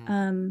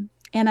 Mm-hmm.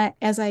 And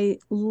as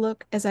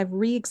I've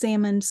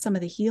re-examined some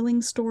of the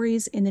healing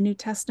stories in the New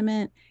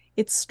Testament,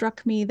 it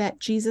struck me that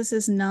Jesus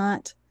is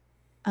not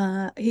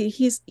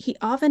he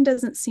often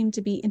doesn't seem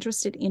to be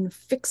interested in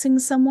fixing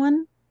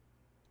someone.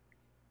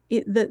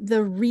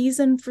 The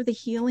reason for the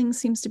healing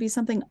seems to be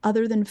something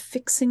other than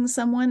fixing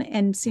someone,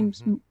 and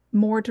seems Mm-hmm.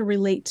 more to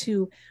relate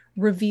to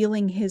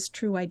revealing his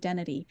true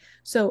identity.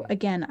 So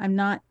again, I'm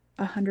not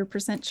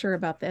 100% sure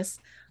about this,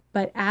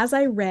 but as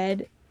I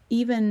read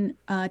even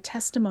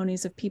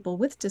testimonies of people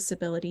with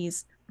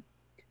disabilities,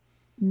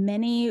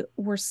 many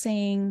were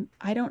saying,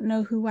 I don't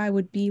know who I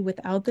would be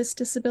without this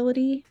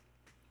disability.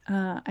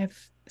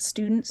 I've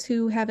students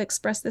who have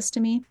expressed this to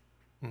me.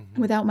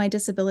 Mm-hmm. Without my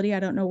disability, I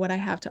don't know what I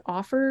have to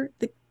offer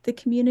the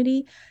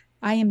community.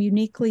 I am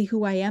uniquely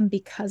who I am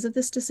because of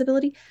this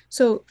disability.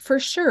 So, for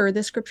sure,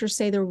 the scriptures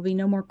say there will be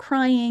no more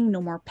crying,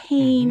 no more Mm-hmm.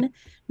 pain,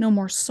 no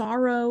more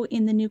sorrow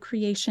in the new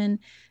creation.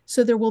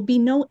 So, there will be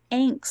no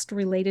angst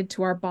related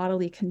to our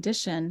bodily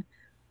condition.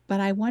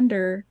 But I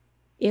wonder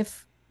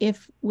if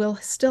we'll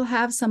still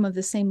have some of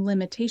the same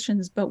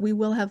limitations, but we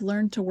will have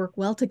learned to work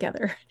well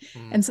together.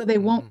 And so they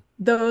won't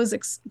Mm-hmm.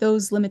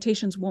 those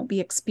limitations won't be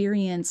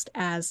experienced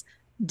as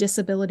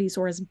disabilities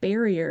or as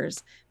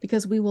barriers,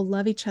 because we will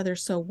love each other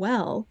so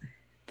well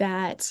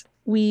that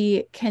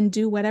we can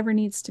do whatever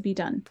needs to be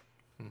done.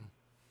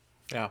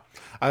 Yeah,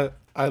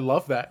 I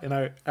love that, and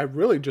I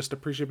really just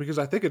appreciate it because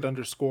I think it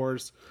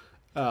underscores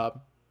uh,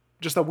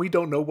 just that we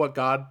don't know what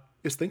God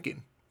is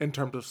thinking in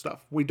terms of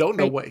stuff. Right, We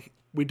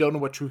don't know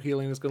what true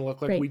healing is going to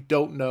look like. right. We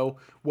don't know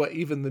what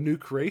even the new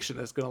creation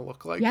is going to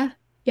look like. Yeah,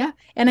 yeah.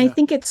 And I Yeah.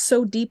 think it's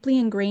so deeply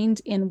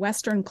ingrained in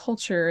Western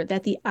culture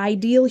that the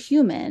ideal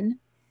human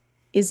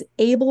is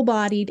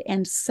able-bodied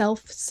and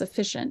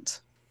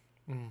self-sufficient.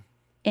 Mm,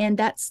 And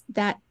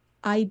that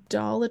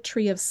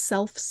idolatry of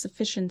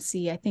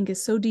self-sufficiency, I think,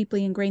 is so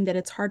deeply ingrained that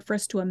it's hard for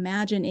us to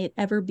imagine it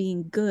ever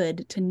being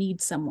good to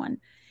need someone.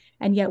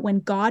 And yet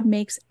when God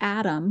makes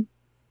Adam,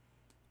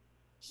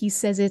 he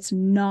says it's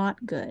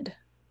not good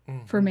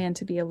for mm-hmm. man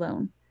to be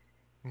alone.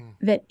 Mm,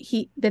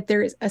 That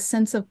there is a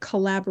sense of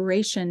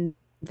collaboration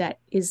that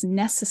is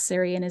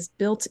necessary and is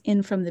built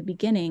in from the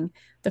beginning.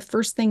 The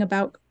first thing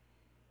about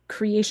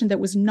creation that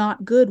was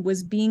not good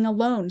was being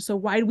alone. So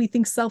why do we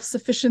think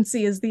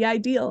self-sufficiency is the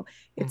ideal?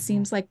 It Mm-hmm.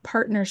 seems like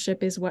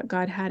partnership is what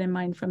God had in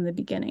mind from the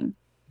beginning.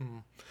 Mm-hmm.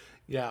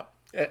 Yeah.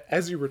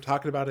 As you were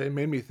talking about it, it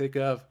made me think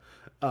of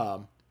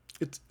um,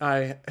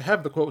 I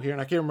have the quote here,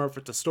 and I can't remember if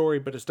it's a story,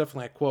 but it's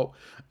definitely a quote.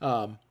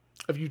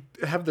 If you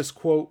have this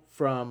quote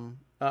from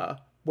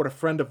what a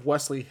friend of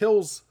Wesley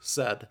Hill's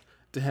said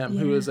to him,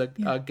 who Yeah, is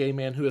yeah. a gay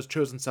man who has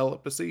chosen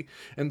celibacy,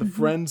 and the Mm-hmm.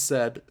 friend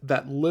said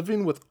that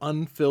living with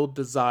unfilled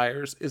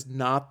desires is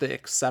not the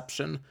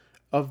exception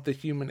of the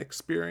human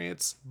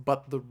experience,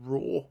 but the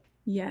rule.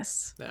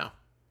 Yes. Yeah,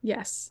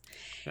 Yes.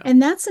 yeah.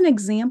 And that's an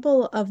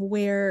example of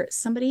where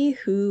somebody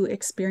who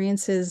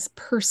experiences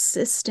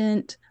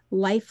persistent,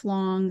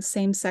 lifelong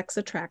same sex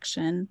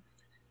attraction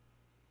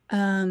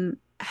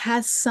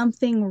has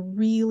something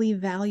really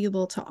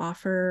valuable to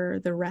offer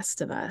the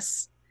rest of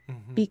us,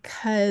 Mm-hmm.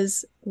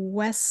 because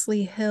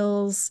Wesley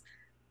Hill's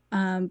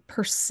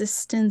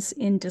persistence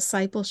in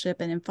discipleship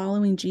and in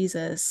following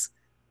Jesus,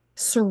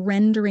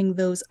 surrendering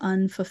those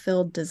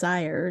unfulfilled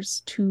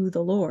desires to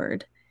the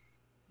Lord,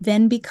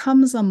 then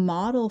becomes a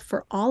model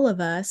for all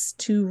of us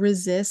to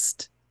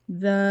resist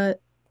the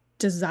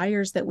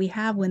desires that we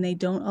have when they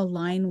don't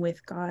align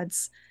with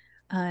God's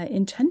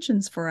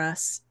intentions for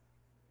us.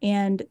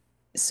 And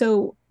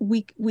so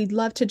we'd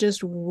love to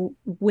just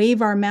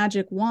wave our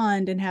magic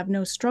wand and have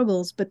no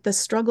struggles, but the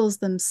struggles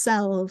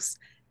themselves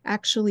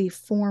actually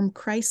form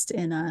Christ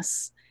in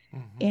us.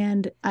 Mm-hmm.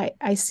 And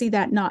I see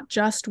that not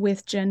just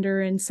with gender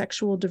and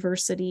sexual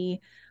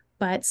diversity,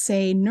 but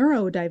say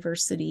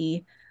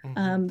neurodiversity.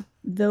 Mm-hmm.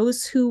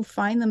 Those who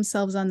find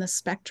themselves on the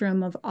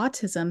spectrum of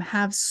autism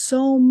have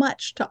so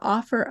much to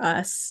offer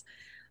us.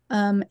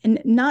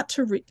 And not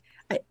to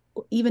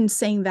even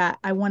saying that,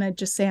 I want to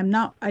just say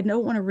I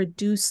don't want to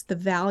reduce the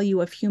value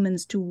of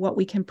humans to what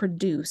we can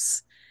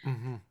produce,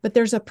 Mm-hmm. but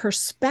there's a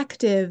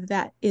perspective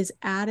that is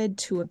added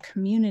to a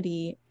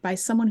community by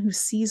someone who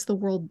sees the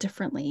world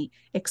differently,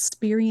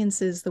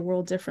 experiences the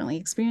world differently,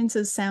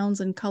 experiences sounds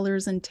and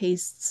colors and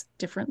tastes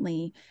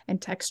differently, and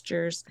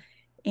textures.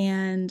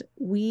 And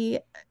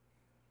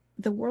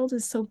the world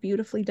is so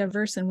beautifully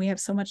diverse, and we have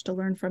so much to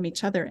learn from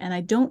each other. And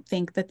I don't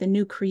think that the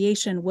new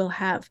creation will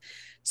have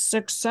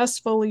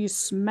successfully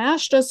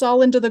smashed us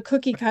all into the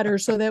cookie cutter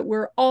so that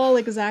we're all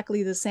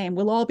exactly the same.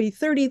 We'll all be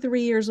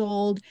 33 years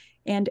old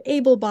and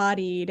able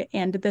bodied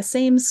and the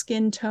same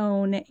skin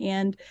tone.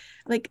 And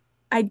like,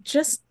 I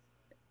just,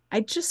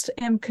 I just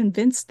am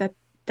convinced that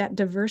that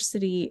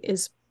diversity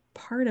is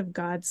part of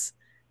God's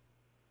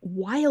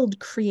wild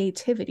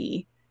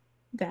creativity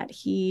that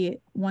he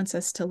wants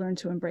us to learn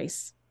to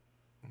embrace.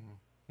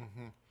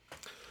 Mm-hmm.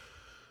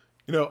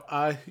 You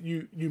know,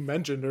 you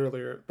mentioned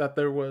earlier that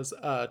there was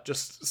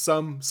just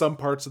some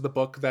parts of the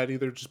book that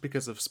either just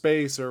because of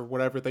space or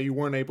whatever that you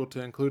weren't able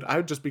to include. I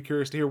would just be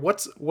curious to hear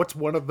what's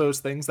one of those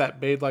things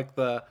that made like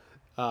the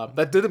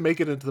that didn't make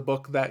it into the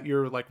book that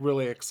you're like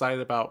really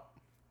excited about,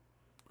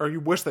 or you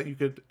wish that you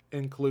could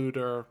include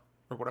or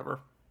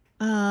whatever.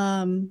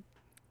 Um,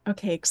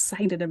 okay,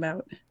 excited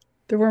about.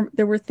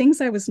 There were things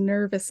I was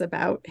nervous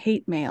about,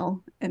 hate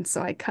mail, and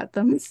so I cut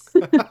them.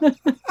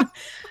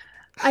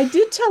 I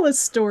did tell a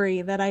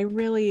story that I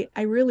really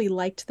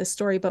liked the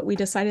story, but we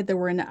decided there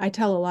were I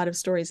tell a lot of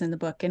stories in the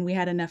book, and we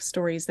had enough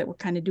stories that were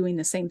kind of doing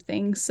the same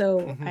thing. So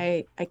Mm-hmm.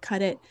 I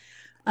cut it.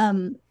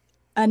 Um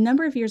a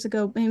number of years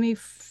ago, maybe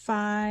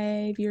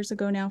 5 years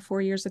ago now,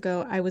 4 years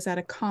ago, I was at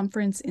a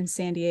conference in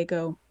San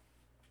Diego.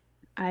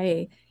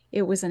 I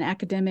It was an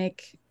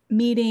academic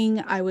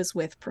meeting. I was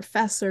with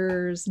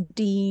professors,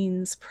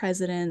 deans,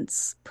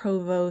 presidents,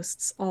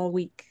 provosts all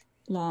week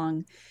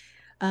long,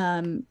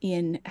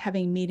 in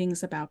having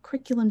meetings about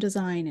curriculum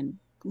design and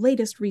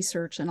latest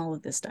research and all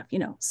of this stuff,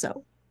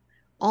 So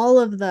all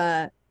of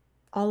the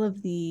all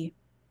of the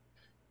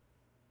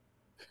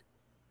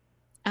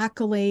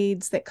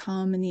accolades that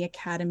come in the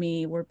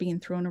academy were being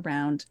thrown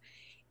around,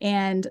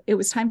 and it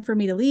was time for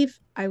me to leave.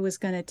 I was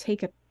going to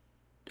take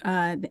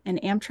an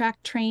Amtrak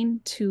train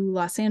to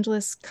Los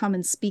Angeles, come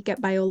and speak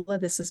at Biola.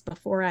 This is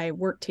before I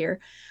worked here.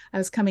 I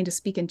was coming to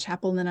speak in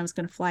Chapel, and then I was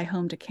going to fly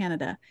home to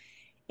Canada.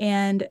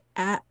 And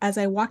as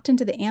I walked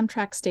into the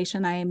Amtrak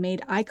station, I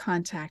made eye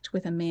contact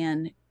with a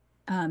man,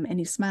 and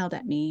he smiled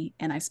at me,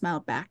 and I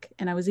smiled back.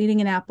 And I was eating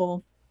an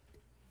apple,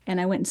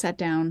 and I went and sat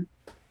down.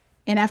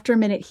 And after a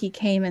minute, he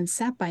came and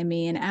sat by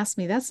me and asked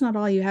me, "That's not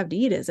all you have to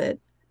eat, is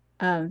it?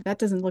 That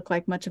doesn't look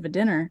like much of a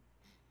dinner."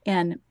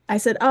 And I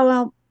said, "Oh,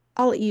 well,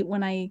 I'll eat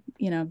when I,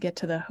 get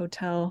to the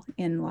hotel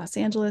in Los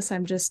Angeles.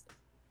 I'm just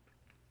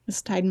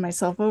tiding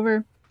myself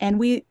over." And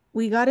we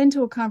got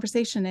into a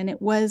conversation, and it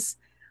was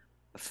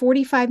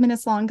 45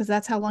 minutes long because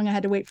that's how long I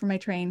had to wait for my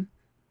train.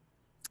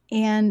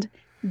 And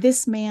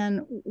this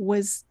man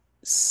was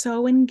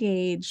so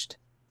engaged.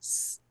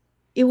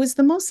 It was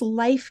the most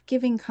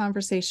life-giving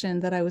conversation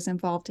that I was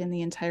involved in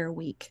the entire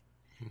week,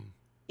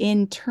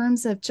 in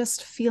terms of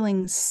just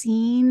feeling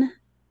seen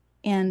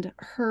and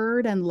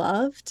heard and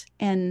loved,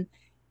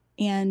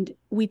 and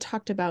we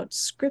talked about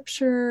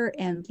scripture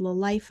and the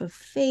life of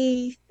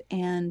faith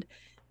and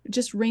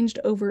just ranged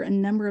over a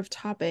number of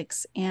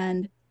topics.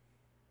 And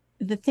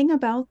the thing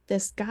about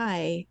this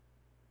guy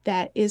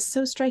that is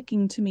so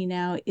striking to me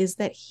now is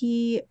that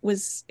he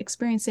was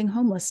experiencing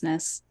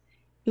homelessness.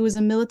 He was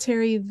a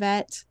military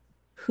vet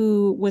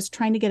who was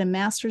trying to get a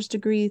master's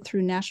degree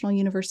through National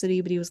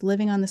University, but he was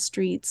living on the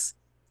streets.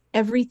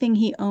 Everything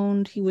he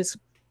owned, he was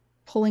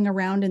pulling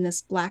around in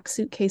this black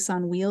suitcase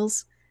on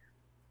wheels.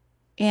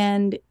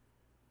 And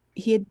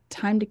he had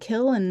time to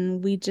kill,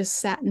 and we just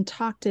sat and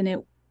talked,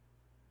 and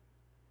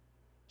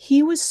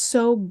he was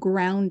so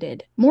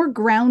grounded, more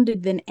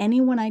grounded than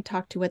anyone I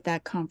talked to at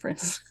that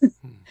conference.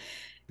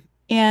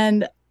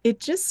 And it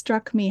just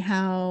struck me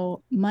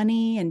how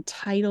money and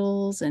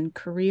titles and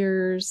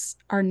careers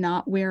are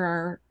not where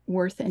our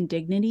worth and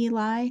dignity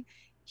lie.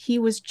 He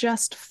was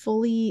just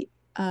fully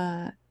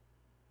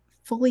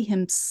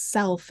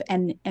himself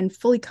and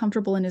fully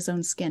comfortable in his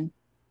own skin.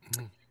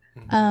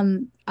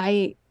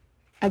 I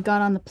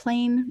got on the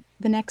plane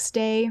the next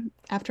day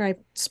after I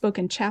spoke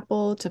in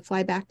chapel to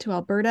fly back to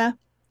Alberta,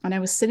 and I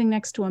was sitting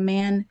next to a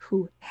man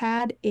who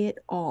had it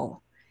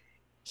all.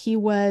 He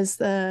was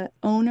the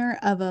owner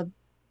of a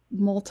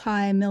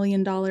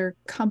multi-million-dollar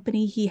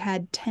company. He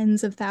had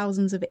tens of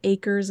thousands of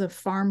acres of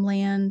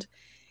farmland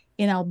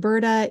in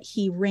Alberta.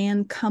 He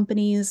ran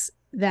companies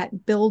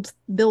that built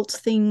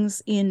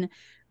things in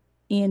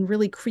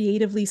really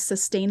creatively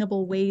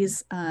sustainable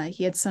ways.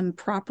 He had some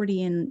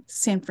property in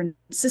San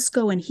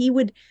Francisco, and he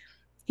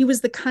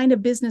was the kind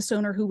of business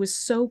owner who was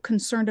so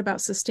concerned about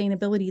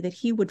sustainability that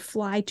he would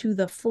fly to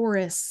the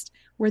forest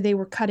where they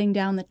were cutting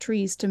down the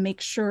trees to make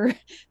sure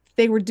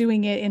they were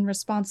doing it in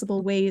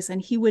responsible ways.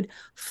 And he would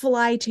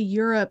fly to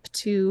Europe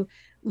to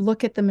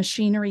look at the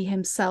machinery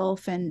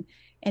himself and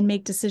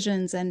make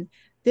decisions. And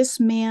this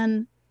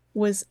man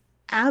was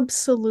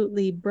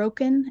absolutely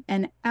broken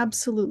and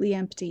absolutely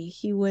empty.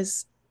 He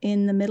was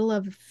in the middle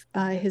of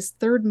his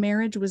third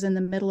marriage was in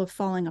the middle of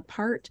falling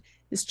apart.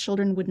 His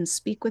children wouldn't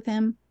speak with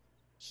him.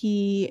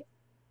 He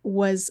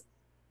was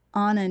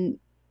on an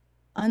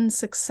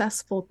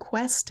unsuccessful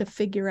quest to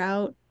figure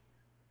out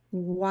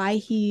why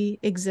he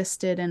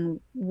existed and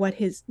what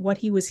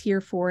he was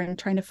here for, and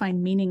trying to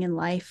find meaning in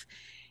life.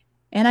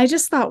 And I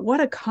just thought,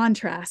 what a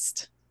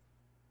contrast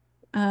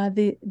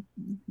the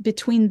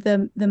between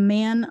the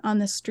man on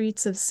the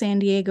streets of San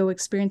Diego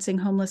experiencing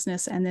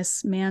homelessness and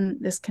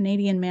this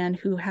Canadian man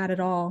who had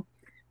it all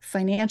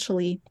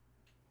financially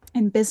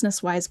and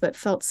business wise, but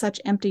felt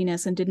such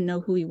emptiness and didn't know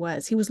who he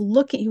was. He was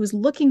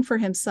looking for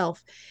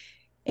himself.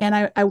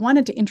 And I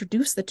wanted to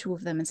introduce the two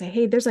of them and say,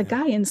 hey, there's a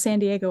guy in San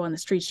Diego on the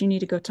streets you need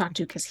to go talk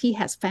to, because he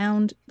has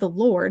found the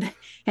Lord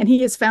and he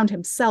has found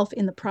himself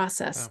in the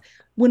process.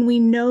 When we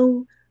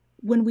know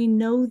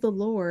the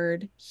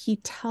Lord, he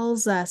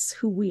tells us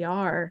who we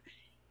are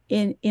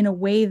in a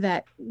way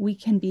that we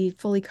can be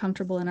fully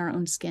comfortable in our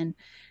own skin.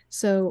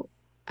 So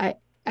I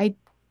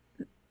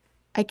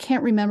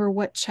can't remember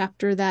what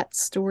chapter that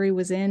story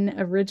was in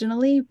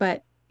originally,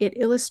 but it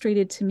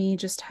illustrated to me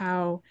just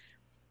how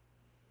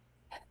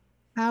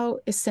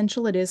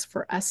essential it is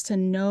for us to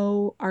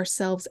know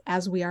ourselves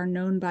as we are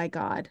known by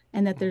God,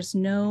 and that there's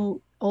no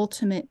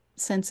ultimate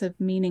sense of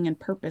meaning and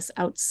purpose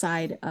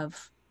outside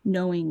of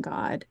knowing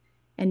God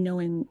and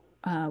knowing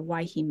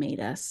why he made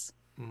us.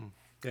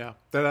 Yeah,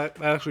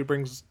 that actually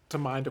brings to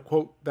mind a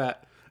quote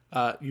that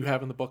you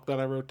have in the book that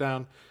I wrote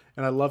down,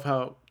 and I love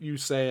how you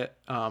say it.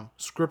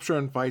 Scripture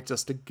invites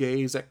us to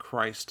gaze at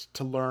Christ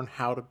to learn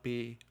how to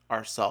be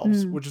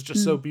ourselves, which is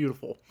just so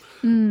beautiful.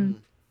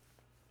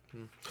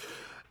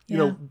 You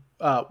know,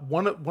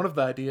 one of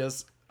the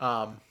ideas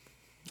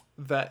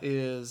that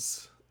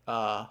is,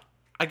 I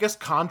guess,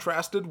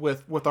 contrasted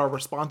with our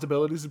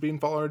responsibilities of being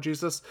follower of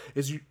Jesus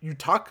is you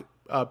talk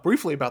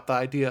briefly about the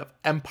idea of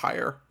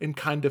empire and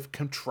kind of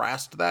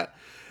contrast that,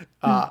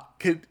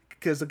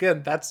 because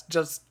again, that's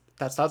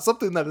not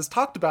something that is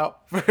talked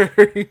about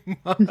very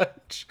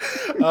much.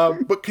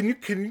 But can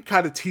you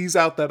kind of tease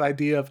out that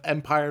idea of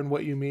empire and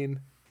what you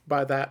mean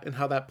by that and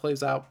how that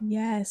plays out?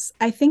 Yes,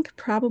 I think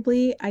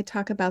probably I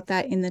talk about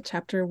that in the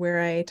chapter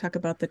where I talk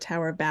about the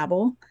Tower of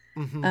Babel.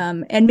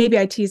 And maybe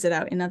I tease it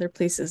out in other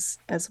places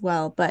as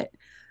well. But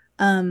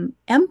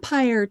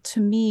empire to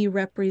me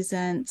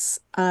represents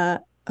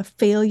a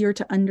failure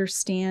to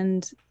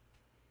understand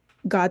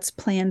God's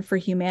plan for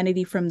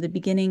humanity from the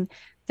beginning,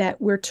 that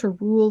we're to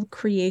rule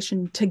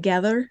creation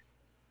together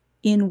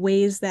in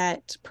ways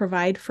that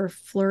provide for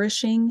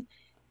flourishing.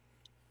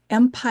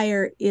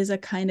 Empire is a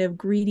kind of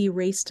greedy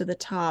race to the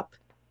top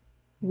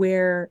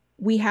where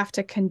we have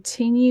to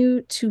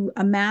continue to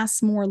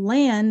amass more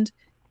land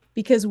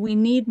because we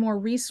need more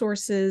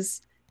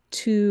resources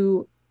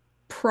to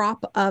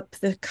prop up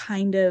the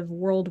kind of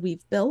world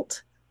we've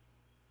built,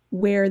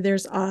 where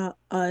there's a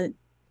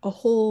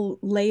whole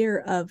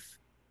layer of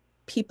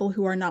people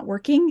who are not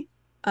working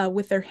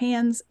with their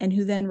hands and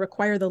who then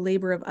require the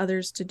labor of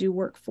others to do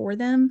work for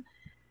them.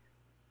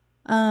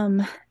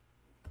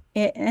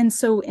 And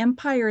so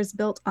empire is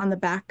built on the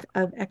back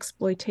of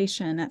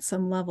exploitation at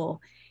some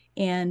level.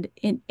 And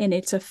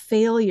it's a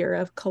failure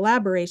of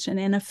collaboration,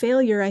 and a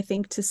failure, I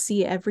think, to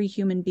see every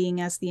human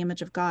being as the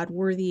image of God,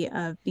 worthy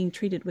of being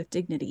treated with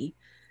dignity.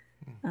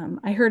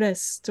 I heard a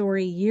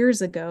story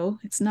years ago,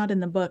 it's not in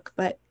the book,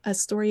 but a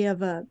story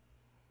of a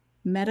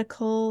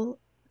medical,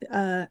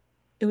 uh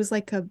it was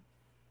like a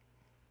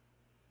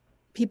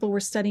people were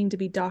studying to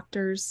be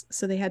doctors,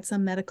 so they had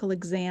some medical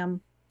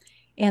exam,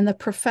 and the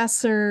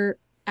professor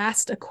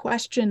asked a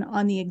question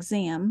on the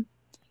exam,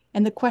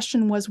 and the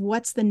question was,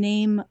 what's the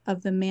name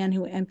of the man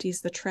who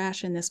empties the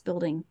trash in this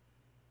building?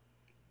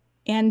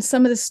 And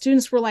some of the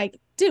students were like,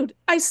 dude,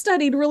 I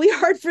studied really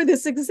hard for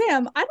this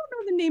exam, I don't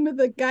know the name of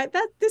the guy.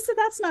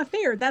 That's not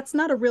fair, that's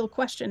not a real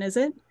question, is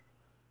it?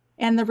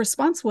 And the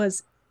response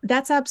was,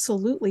 that's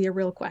absolutely a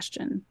real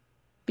question.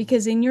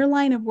 Because in your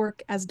line of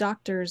work as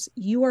doctors,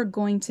 you are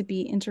going to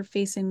be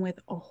interfacing with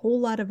a whole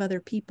lot of other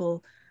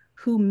people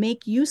who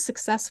make you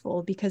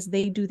successful because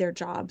they do their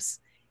jobs.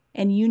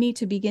 And you need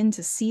to begin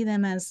to see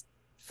them as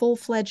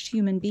full-fledged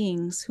human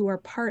beings who are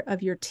part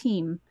of your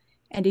team.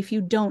 And if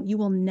you don't, you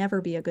will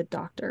never be a good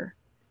doctor.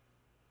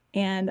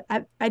 And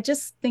I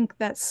just think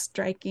that's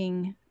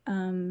striking.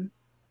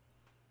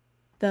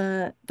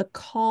 The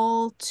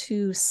call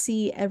to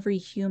see every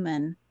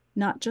human,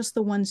 not just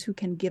the ones who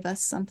can give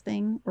us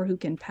something or who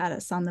can pat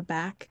us on the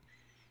back,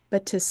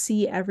 but to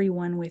see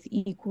everyone with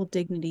equal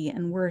dignity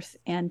and worth,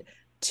 and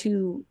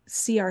to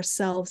see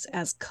ourselves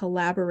as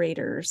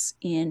collaborators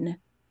in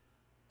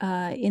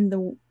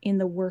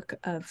the work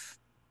of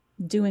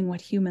doing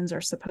what humans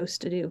are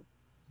supposed to do.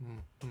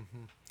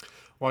 Mm-hmm.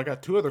 Well, I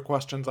got two other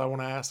questions I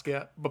want to ask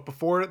yet. But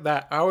before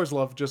that, I always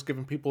love just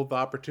giving people the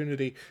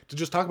opportunity to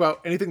just talk about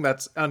anything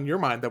that's on your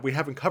mind that we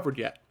haven't covered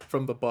yet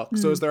from the book.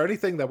 So, is Mm. there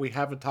anything that we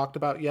haven't talked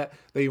about yet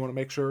that you want to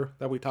make sure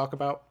that we talk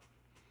about?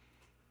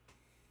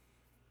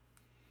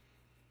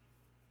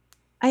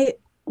 I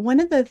one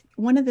of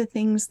the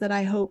things that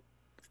I hope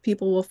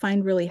people will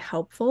find really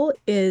helpful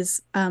is,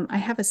 I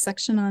have a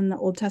section on the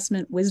Old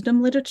Testament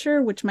wisdom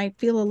literature, which might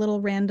feel a little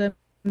random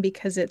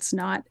because it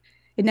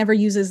never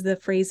uses the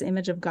phrase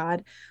image of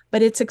God,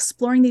 but it's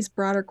exploring these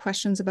broader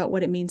questions about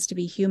what it means to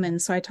be human.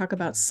 So I talk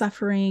about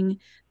suffering,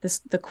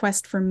 the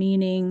quest for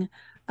meaning,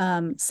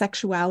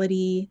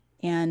 sexuality,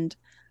 and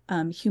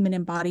human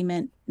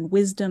embodiment and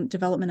wisdom,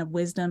 development of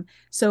wisdom.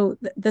 So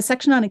the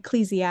section on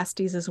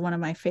Ecclesiastes is one of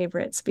my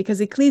favorites because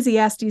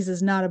Ecclesiastes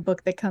is not a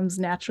book that comes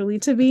naturally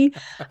to me.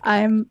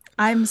 I'm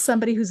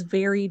somebody who's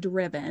very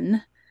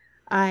driven.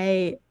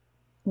 I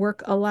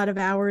work a lot of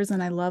hours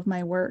and I love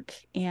my work,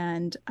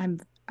 and I'm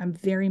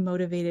very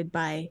motivated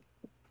by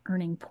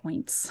earning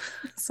points.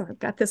 So I've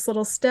got this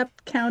little step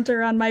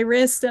counter on my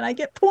wrist and I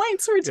get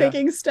points for Yeah.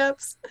 taking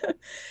steps.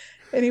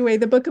 Anyway,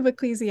 the book of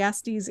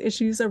Ecclesiastes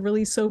issues a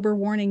really sober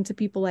warning to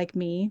people like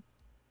me,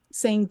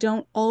 saying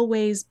don't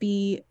always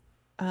be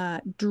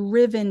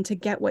driven to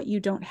get what you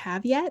don't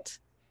have yet,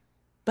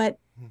 but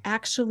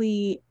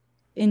actually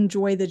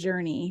enjoy the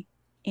journey,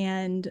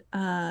 and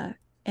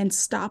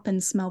stop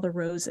and smell the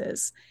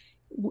roses.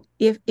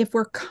 If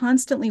we're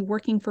constantly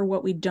working for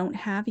what we don't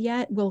have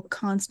yet, we'll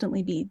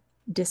constantly be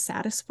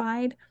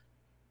dissatisfied.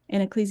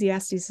 And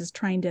Ecclesiastes is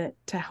trying to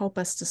help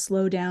us to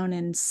slow down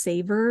and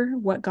savor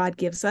what God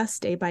gives us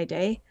day by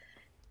day.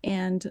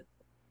 And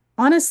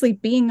honestly,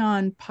 being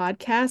on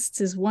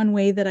podcasts is one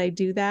way that I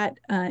do that.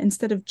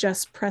 Instead of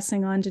just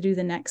pressing on to do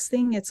the next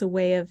thing, it's a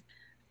way of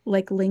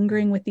like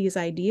lingering with these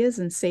ideas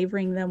and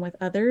savoring them with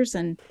others,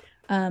 and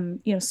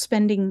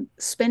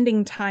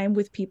spending time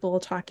with people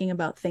talking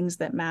about things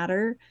that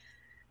matter.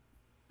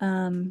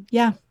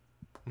 Yeah.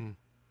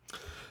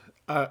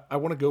 I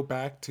want to go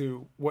back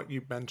to what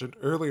you mentioned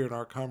earlier in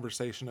our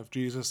conversation of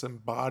Jesus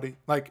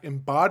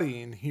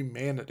embodying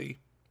humanity.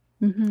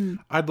 Mm-hmm.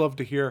 I'd love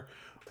to hear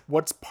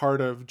what's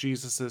part of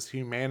Jesus's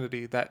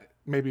humanity that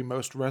maybe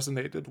most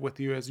resonated with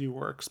you as you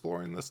were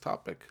exploring this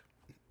topic.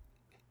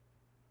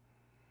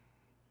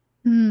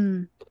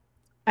 Hmm.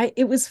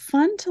 It was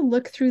fun to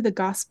look through the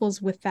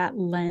Gospels with that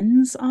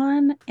lens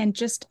on and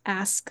just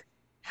ask,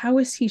 how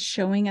is he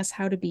showing us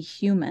how to be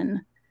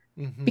human?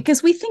 Mm-hmm.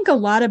 Because we think a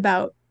lot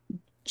about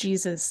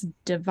Jesus'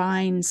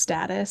 divine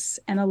status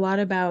and a lot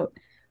about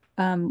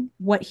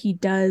what he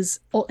does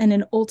in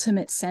an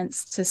ultimate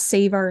sense to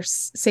save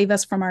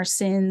us from our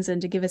sins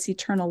and to give us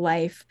eternal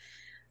life.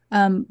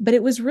 But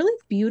it was really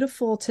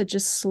beautiful to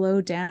just slow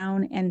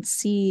down and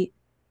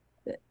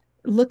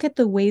look at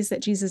the ways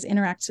that Jesus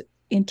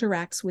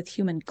interacts with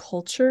human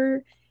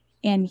culture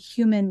and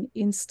human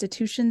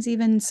institutions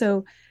even.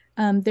 So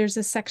there's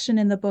a section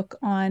in the book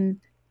on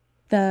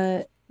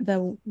the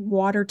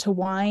water to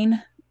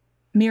wine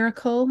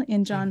miracle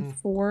in John Mm-hmm.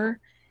 4.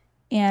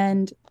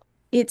 And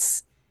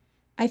it's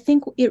I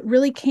think it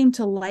really came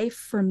to life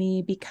for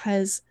me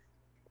because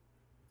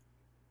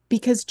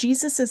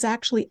Jesus is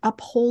actually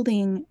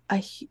upholding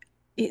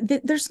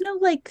there's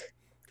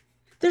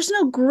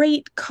no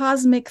great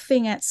cosmic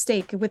thing at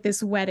stake with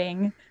this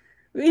wedding.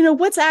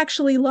 What's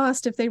actually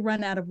lost if they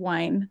run out of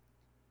wine?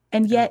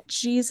 And Yeah. yet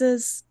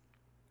Jesus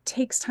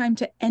takes time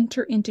to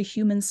enter into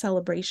human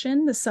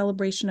celebration, the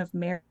celebration of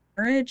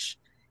marriage,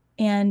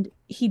 and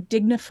he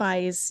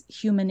dignifies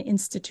human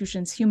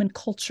institutions, human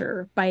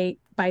culture by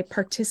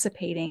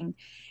participating,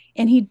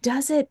 and he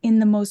does it in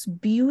the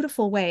most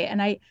beautiful way.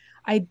 And I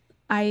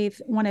I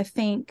want to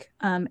thank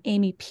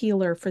Amy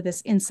Peeler for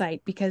this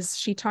insight, because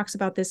she talks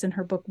about this in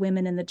her book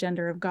Women and the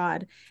Gender of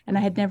God, and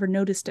I had never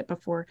noticed it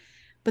before.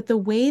 But the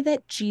way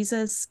that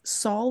Jesus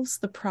solves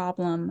the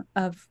problem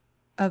of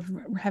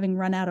having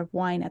run out of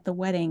wine at the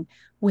wedding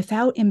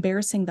without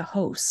embarrassing the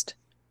host.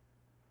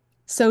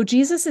 So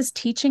Jesus is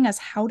teaching us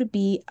how to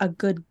be a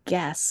good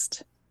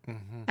guest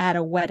Mm-hmm. at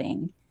a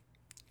wedding,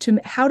 to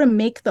how to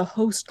make the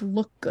host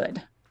look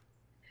good.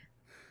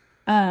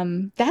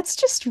 That's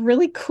just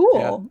really Yeah.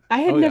 cool. I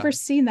had Oh yeah. never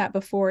seen that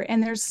before,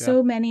 and there's Yeah.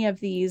 so many of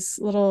these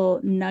little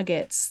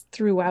nuggets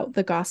throughout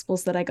the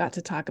gospels that I got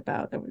to talk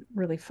about that were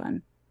really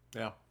fun.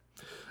 Yeah.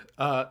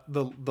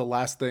 The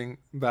last thing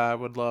that I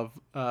would love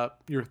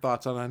your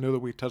thoughts on, I know that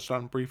we touched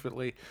on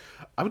briefly.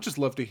 I would just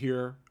love to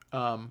hear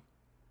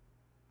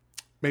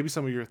maybe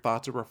some of your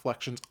thoughts or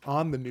reflections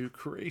on the new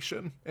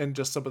creation and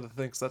just some of the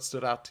things that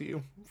stood out to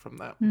you from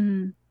that.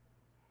 Hmm.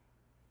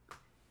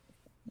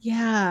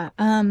 Yeah.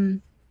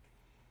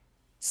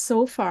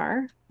 So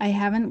far, I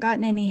haven't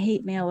gotten any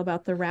hate mail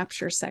about the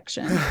rapture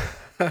section.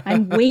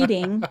 I'm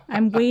waiting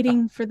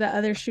for the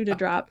other shoe to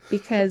drop,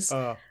 because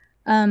uh,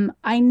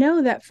 I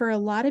know that for a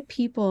lot of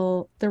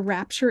people, the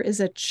rapture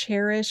is a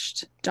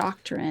cherished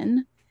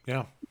doctrine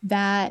yeah.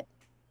 that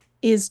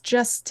is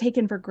just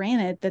taken for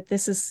granted, that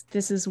this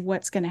is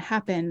what's going to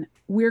happen.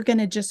 We're going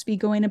to just be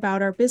going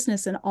about our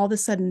business, and all of a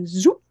sudden,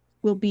 zoop,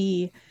 we'll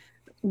be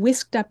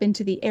whisked up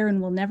into the air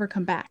and we'll never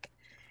come back.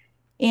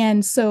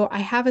 And so I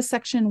have a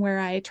section where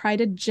I try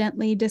to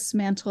gently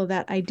dismantle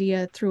that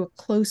idea through a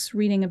close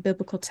reading of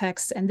biblical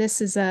text. And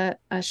this is a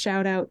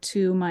shout out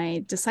to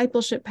my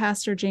discipleship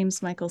pastor,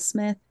 James Michael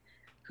Smith,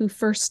 who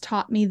first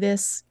taught me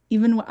this.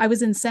 Even when I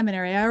was in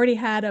seminary, I already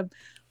had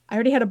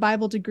a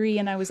Bible degree,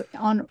 and I was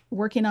on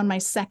working on my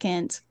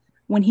second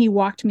when he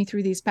walked me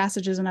through these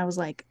passages, and I was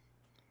like,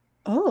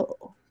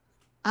 oh,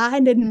 I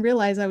didn't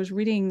realize I was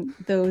reading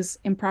those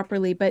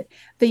improperly. But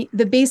the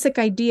basic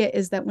idea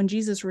is that when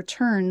Jesus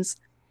returns,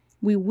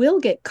 we will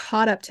get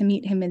caught up to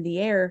meet him in the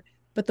air,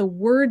 but the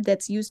word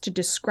that's used to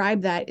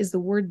describe that is the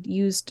word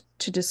used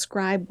to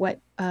describe what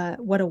a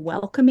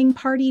welcoming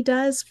party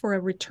does for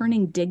a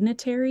returning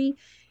dignitary.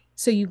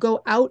 So you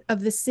go out of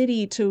the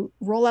city to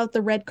roll out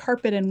the red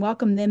carpet and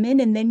welcome them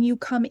in, and then you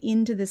come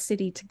into the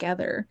city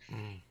together.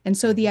 And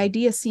so the Mm-hmm.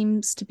 idea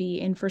seems to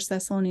be in 1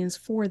 Thessalonians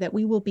 4 that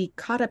we will be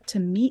caught up to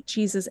meet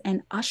Jesus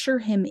and usher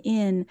him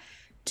in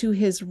to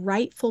his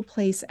rightful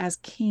place as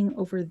king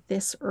over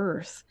this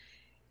earth.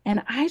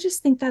 And I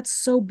just think that's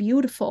so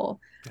beautiful.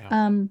 Yeah.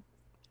 Um,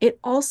 it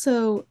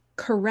also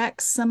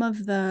corrects some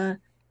of the,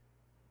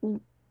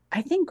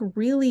 I think,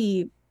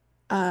 really,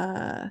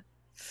 uh,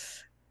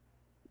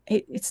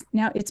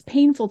 it's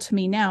painful to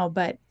me now,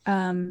 but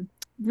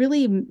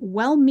really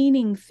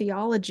well-meaning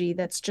theology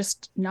that's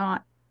just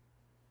not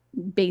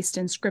based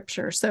in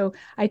scripture. So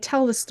I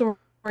tell the story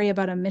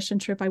about a mission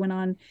trip I went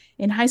on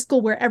in high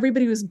school, where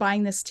everybody was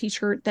buying this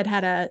t-shirt that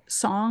had a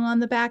song on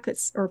the back,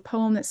 that's or a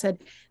poem that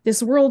said,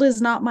 "This world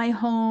is not my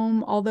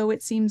home, although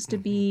it seems to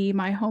Mm-hmm. be.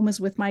 My home is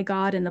with my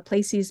God and the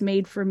place he's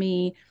made for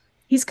me.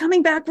 He's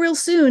coming back real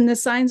soon. The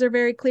signs are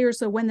very clear.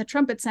 So when the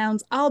trumpet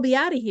sounds, I'll be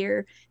out of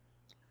here."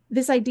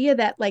 This idea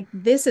that, like,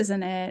 this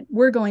isn't it.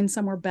 We're going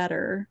somewhere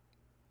better.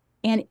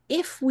 And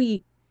if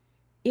we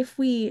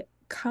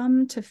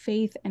come to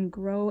faith and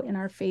grow in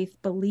our faith,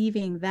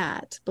 believing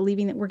that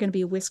we're going to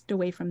be whisked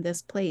away from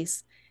this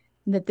place,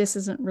 that this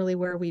isn't really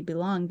where we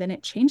belong, then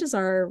it changes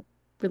our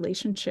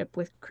relationship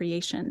with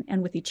creation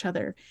and with each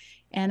other.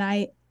 And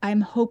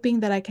I'm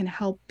hoping that I can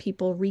help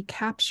people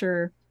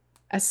recapture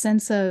a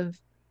sense of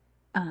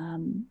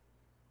um,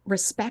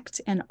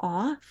 respect and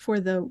awe for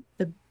the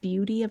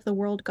beauty of the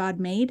world God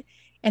made,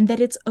 and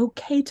that it's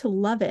okay to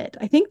love it.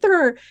 I think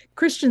there are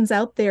Christians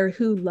out there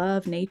who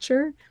love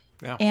nature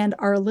Yeah. and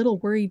are a little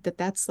worried that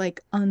that's like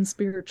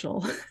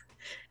unspiritual.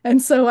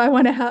 And so I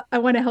want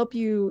to help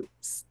you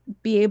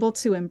be able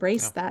to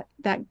embrace Yeah.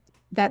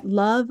 that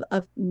love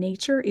of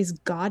nature is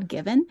God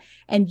given,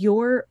 and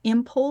your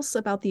impulse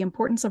about the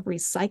importance of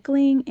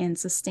recycling and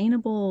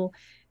sustainable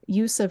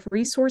use of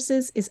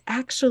resources is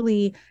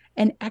actually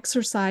an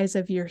exercise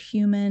of your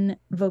human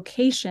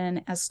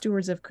vocation as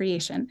stewards of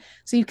creation.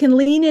 So you can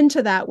lean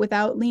into that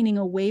without leaning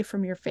away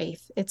from your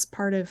faith. It's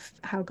part of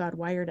how God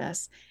wired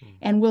us.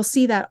 And we'll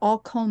see that all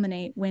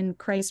culminate when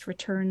Christ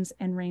returns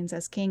and reigns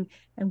as king,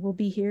 and we'll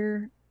be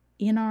here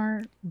in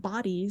our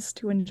bodies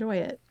to enjoy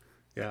it.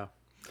 Yeah.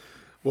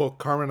 Well,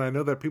 Carmen, I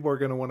know that people are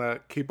going to want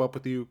to keep up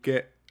with you,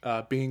 get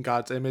being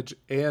God's image,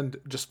 and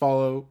just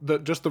follow the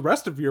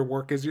rest of your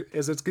work as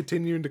it's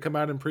continuing to come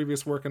out in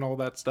previous work and all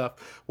that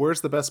stuff.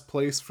 Where's the best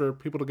place for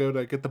people to go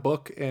to get the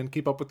book and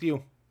keep up with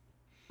you?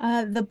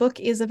 The book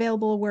is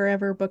available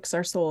wherever books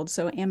are sold.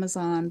 So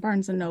Amazon,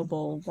 Barnes and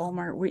Noble,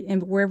 Walmart,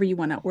 and wherever you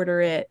want to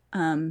order it,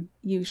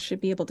 you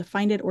should be able to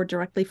find it, or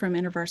directly from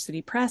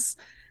InterVarsity Press.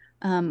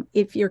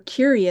 If you're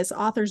curious,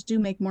 authors do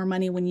make more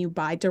money when you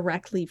buy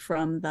directly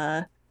from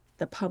the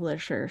the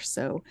publisher.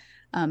 So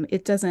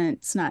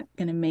it's not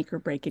going to make or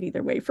break it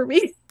either way for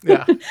me.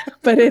 Yeah.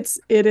 But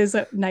it is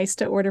nice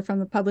to order from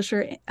the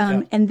publisher.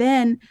 Yeah. And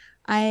then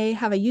I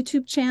have a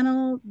YouTube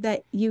channel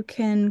that you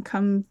can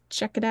come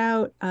check it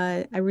out.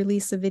 I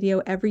release a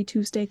video every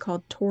Tuesday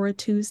called Torah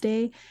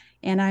Tuesday.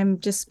 And I'm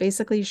just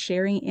basically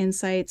sharing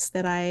insights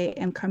that I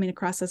am coming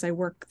across as I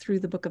work through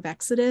the book of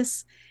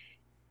Exodus,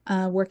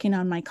 working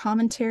on my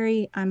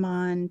commentary. I'm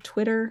on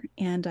Twitter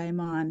and I'm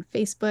on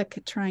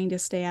Facebook trying to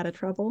stay out of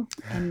trouble.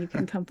 And you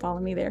can come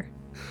follow me there.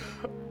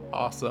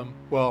 Awesome.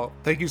 Well,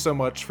 thank you so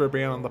much for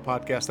being on the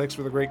podcast. Thanks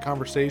for the great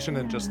conversation,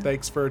 and just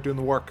thanks for doing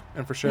the work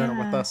and for sharing it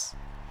with us.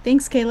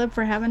 Thanks, Caleb,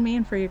 for having me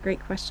and for your great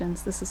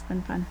questions. This has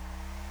been fun.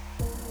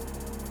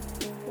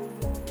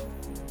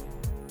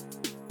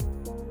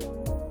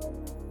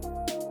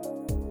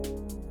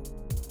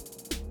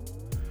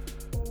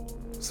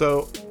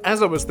 So,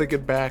 as I was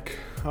thinking back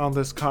on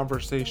this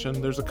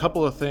conversation, there's a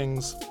couple of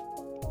things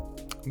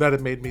that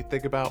it made me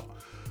think about.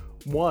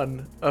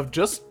 One, of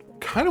just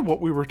kind of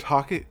what we were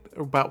talking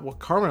about, what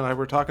Carmen and I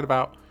were talking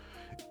about,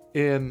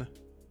 in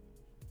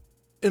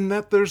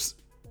that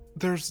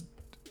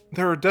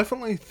there are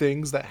definitely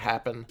things that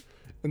happen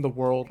in the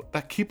world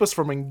that keep us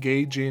from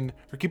engaging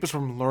or keep us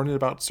from learning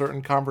about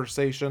certain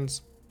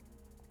conversations,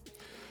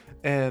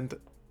 and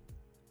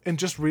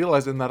just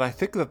realizing that I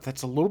think that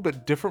that's a little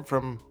bit different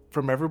from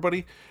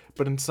everybody,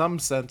 but in some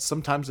sense,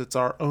 sometimes it's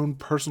our own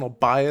personal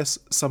bias.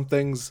 Some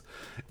things,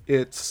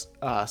 it's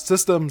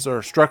systems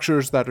or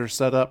structures that are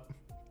set up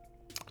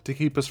to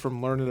keep us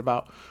from learning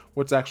about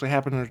what's actually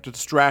happening or to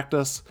distract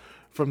us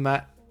from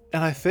that.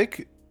 And I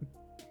think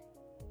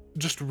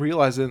just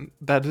realizing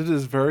that it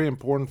is very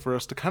important for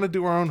us to kind of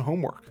do our own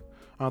homework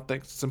on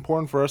things. It's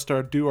important for us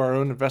to do our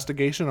own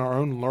investigation, our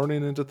own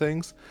learning into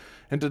things,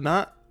 and to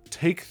not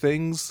take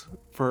things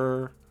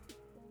for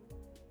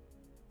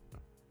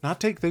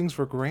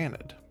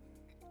granted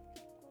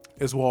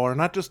as well, or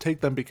not just take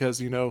them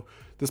because,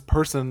 this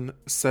person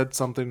said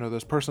something or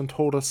this person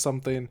told us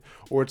something,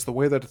 or it's the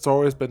way that it's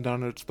always been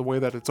done, or it's the way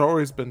that it's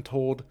always been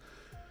told.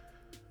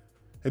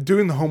 And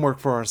doing the homework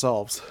for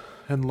ourselves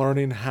and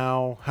learning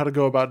how to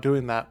go about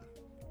doing that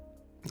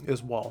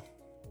as well.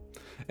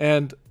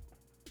 And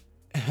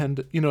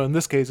in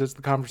this case, it's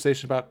the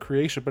conversation about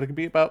creation, but it can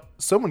be about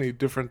so many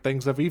different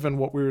things, of even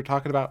what we were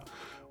talking about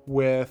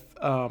with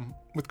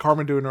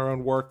Carmen doing her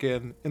own work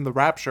in the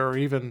rapture, or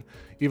even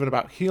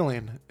about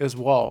healing as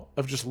well,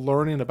 of just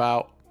learning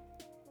about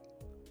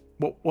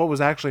what was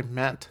actually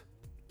meant,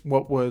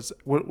 what was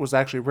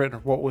actually written,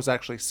 or what was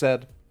actually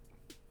said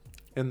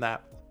in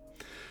that.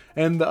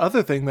 And the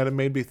other thing that it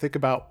made me think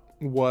about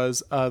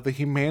was the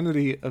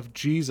humanity of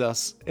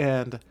Jesus.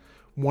 And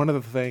one of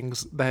the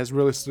things that has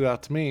really stood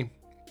out to me,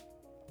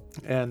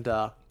 and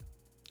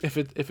if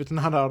it's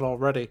not out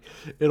already,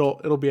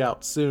 it'll be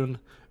out soon,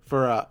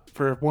 for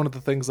one of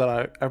the things that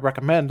I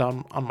recommend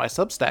on my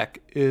Substack,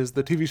 is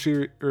the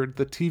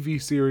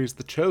TV series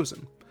The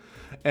Chosen.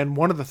 And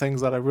one of the things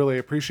that I really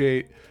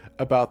appreciate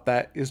about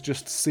that is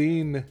just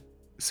seeing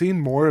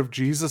more of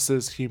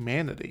Jesus's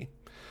humanity.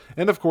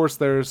 And of course,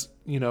 there's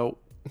it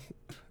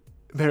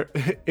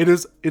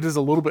is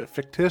a little bit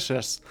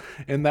fictitious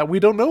in that we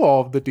don't know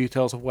all of the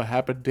details of what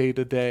happened day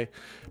to day,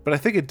 but I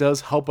think it does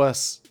help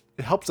us.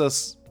 It helps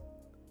us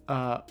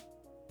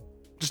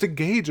just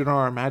engage in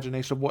our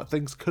imagination of what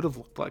things could have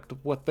looked like,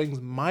 of what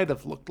things might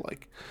have looked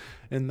like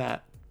in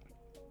that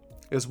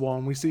as well.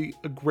 And we see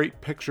a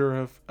great picture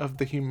of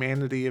the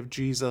humanity of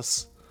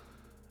Jesus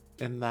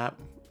in that,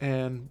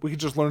 and we can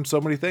just learn so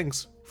many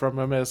things from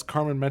him, as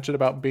Carmen mentioned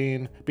about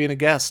being a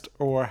guest,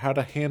 or how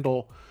to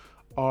handle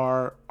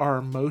our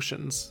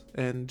emotions,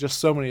 and just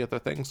so many other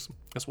things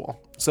as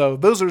well. So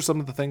those are some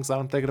of the things that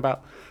I'm thinking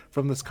about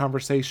from this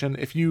conversation.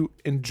 If you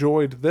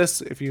enjoyed this,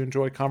 if you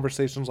enjoy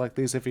conversations like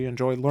these, if you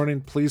enjoy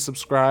learning, please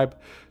subscribe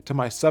to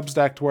my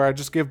Substack, to where I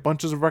just give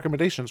bunches of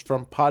recommendations,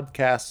 from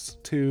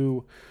podcasts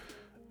to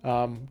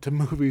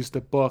movies,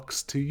 to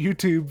books, to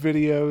YouTube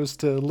videos,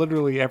 to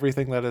literally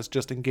everything that is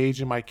just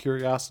engaging my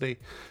curiosity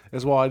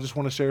as well. I just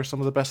want to share some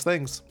of the best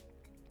things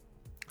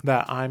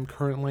that I'm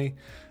currently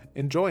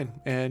enjoying,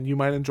 and you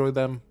might enjoy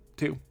them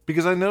too,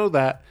 because I know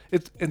that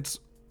it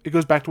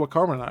goes back to what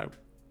Carmen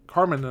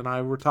and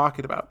I were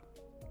talking about,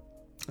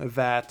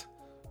 that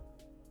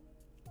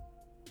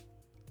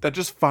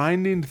just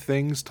finding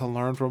things to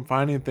learn from,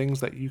 finding things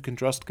that you can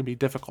trust, can be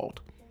difficult.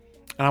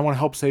 And I want to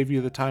help save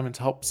you the time, and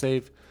to help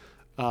save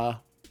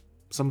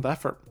some of the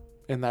effort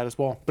in that as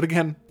well. But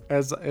again,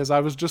 as I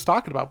was just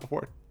talking about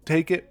before,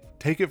 take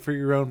it for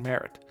your own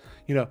merit,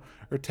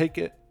 or take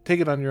it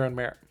on your own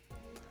merit.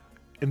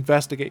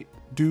 Investigate,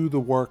 do the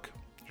work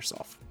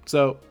yourself.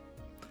 So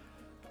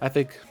I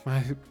think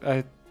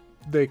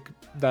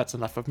that's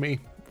enough of me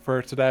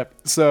for today.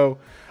 So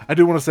I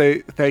do want to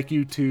say thank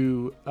you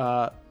to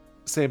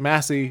Sam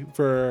Massey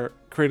for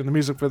creating the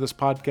music for this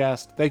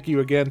podcast. Thank you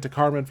again to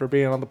Carmen for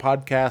being on the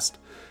podcast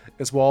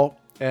as well.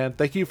 And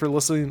thank you for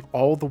listening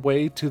all the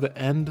way to the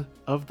end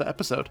of the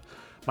episode.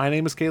 My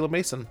name is Caleb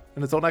Mason,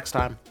 and until next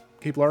time,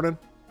 keep learning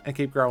and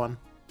keep growing.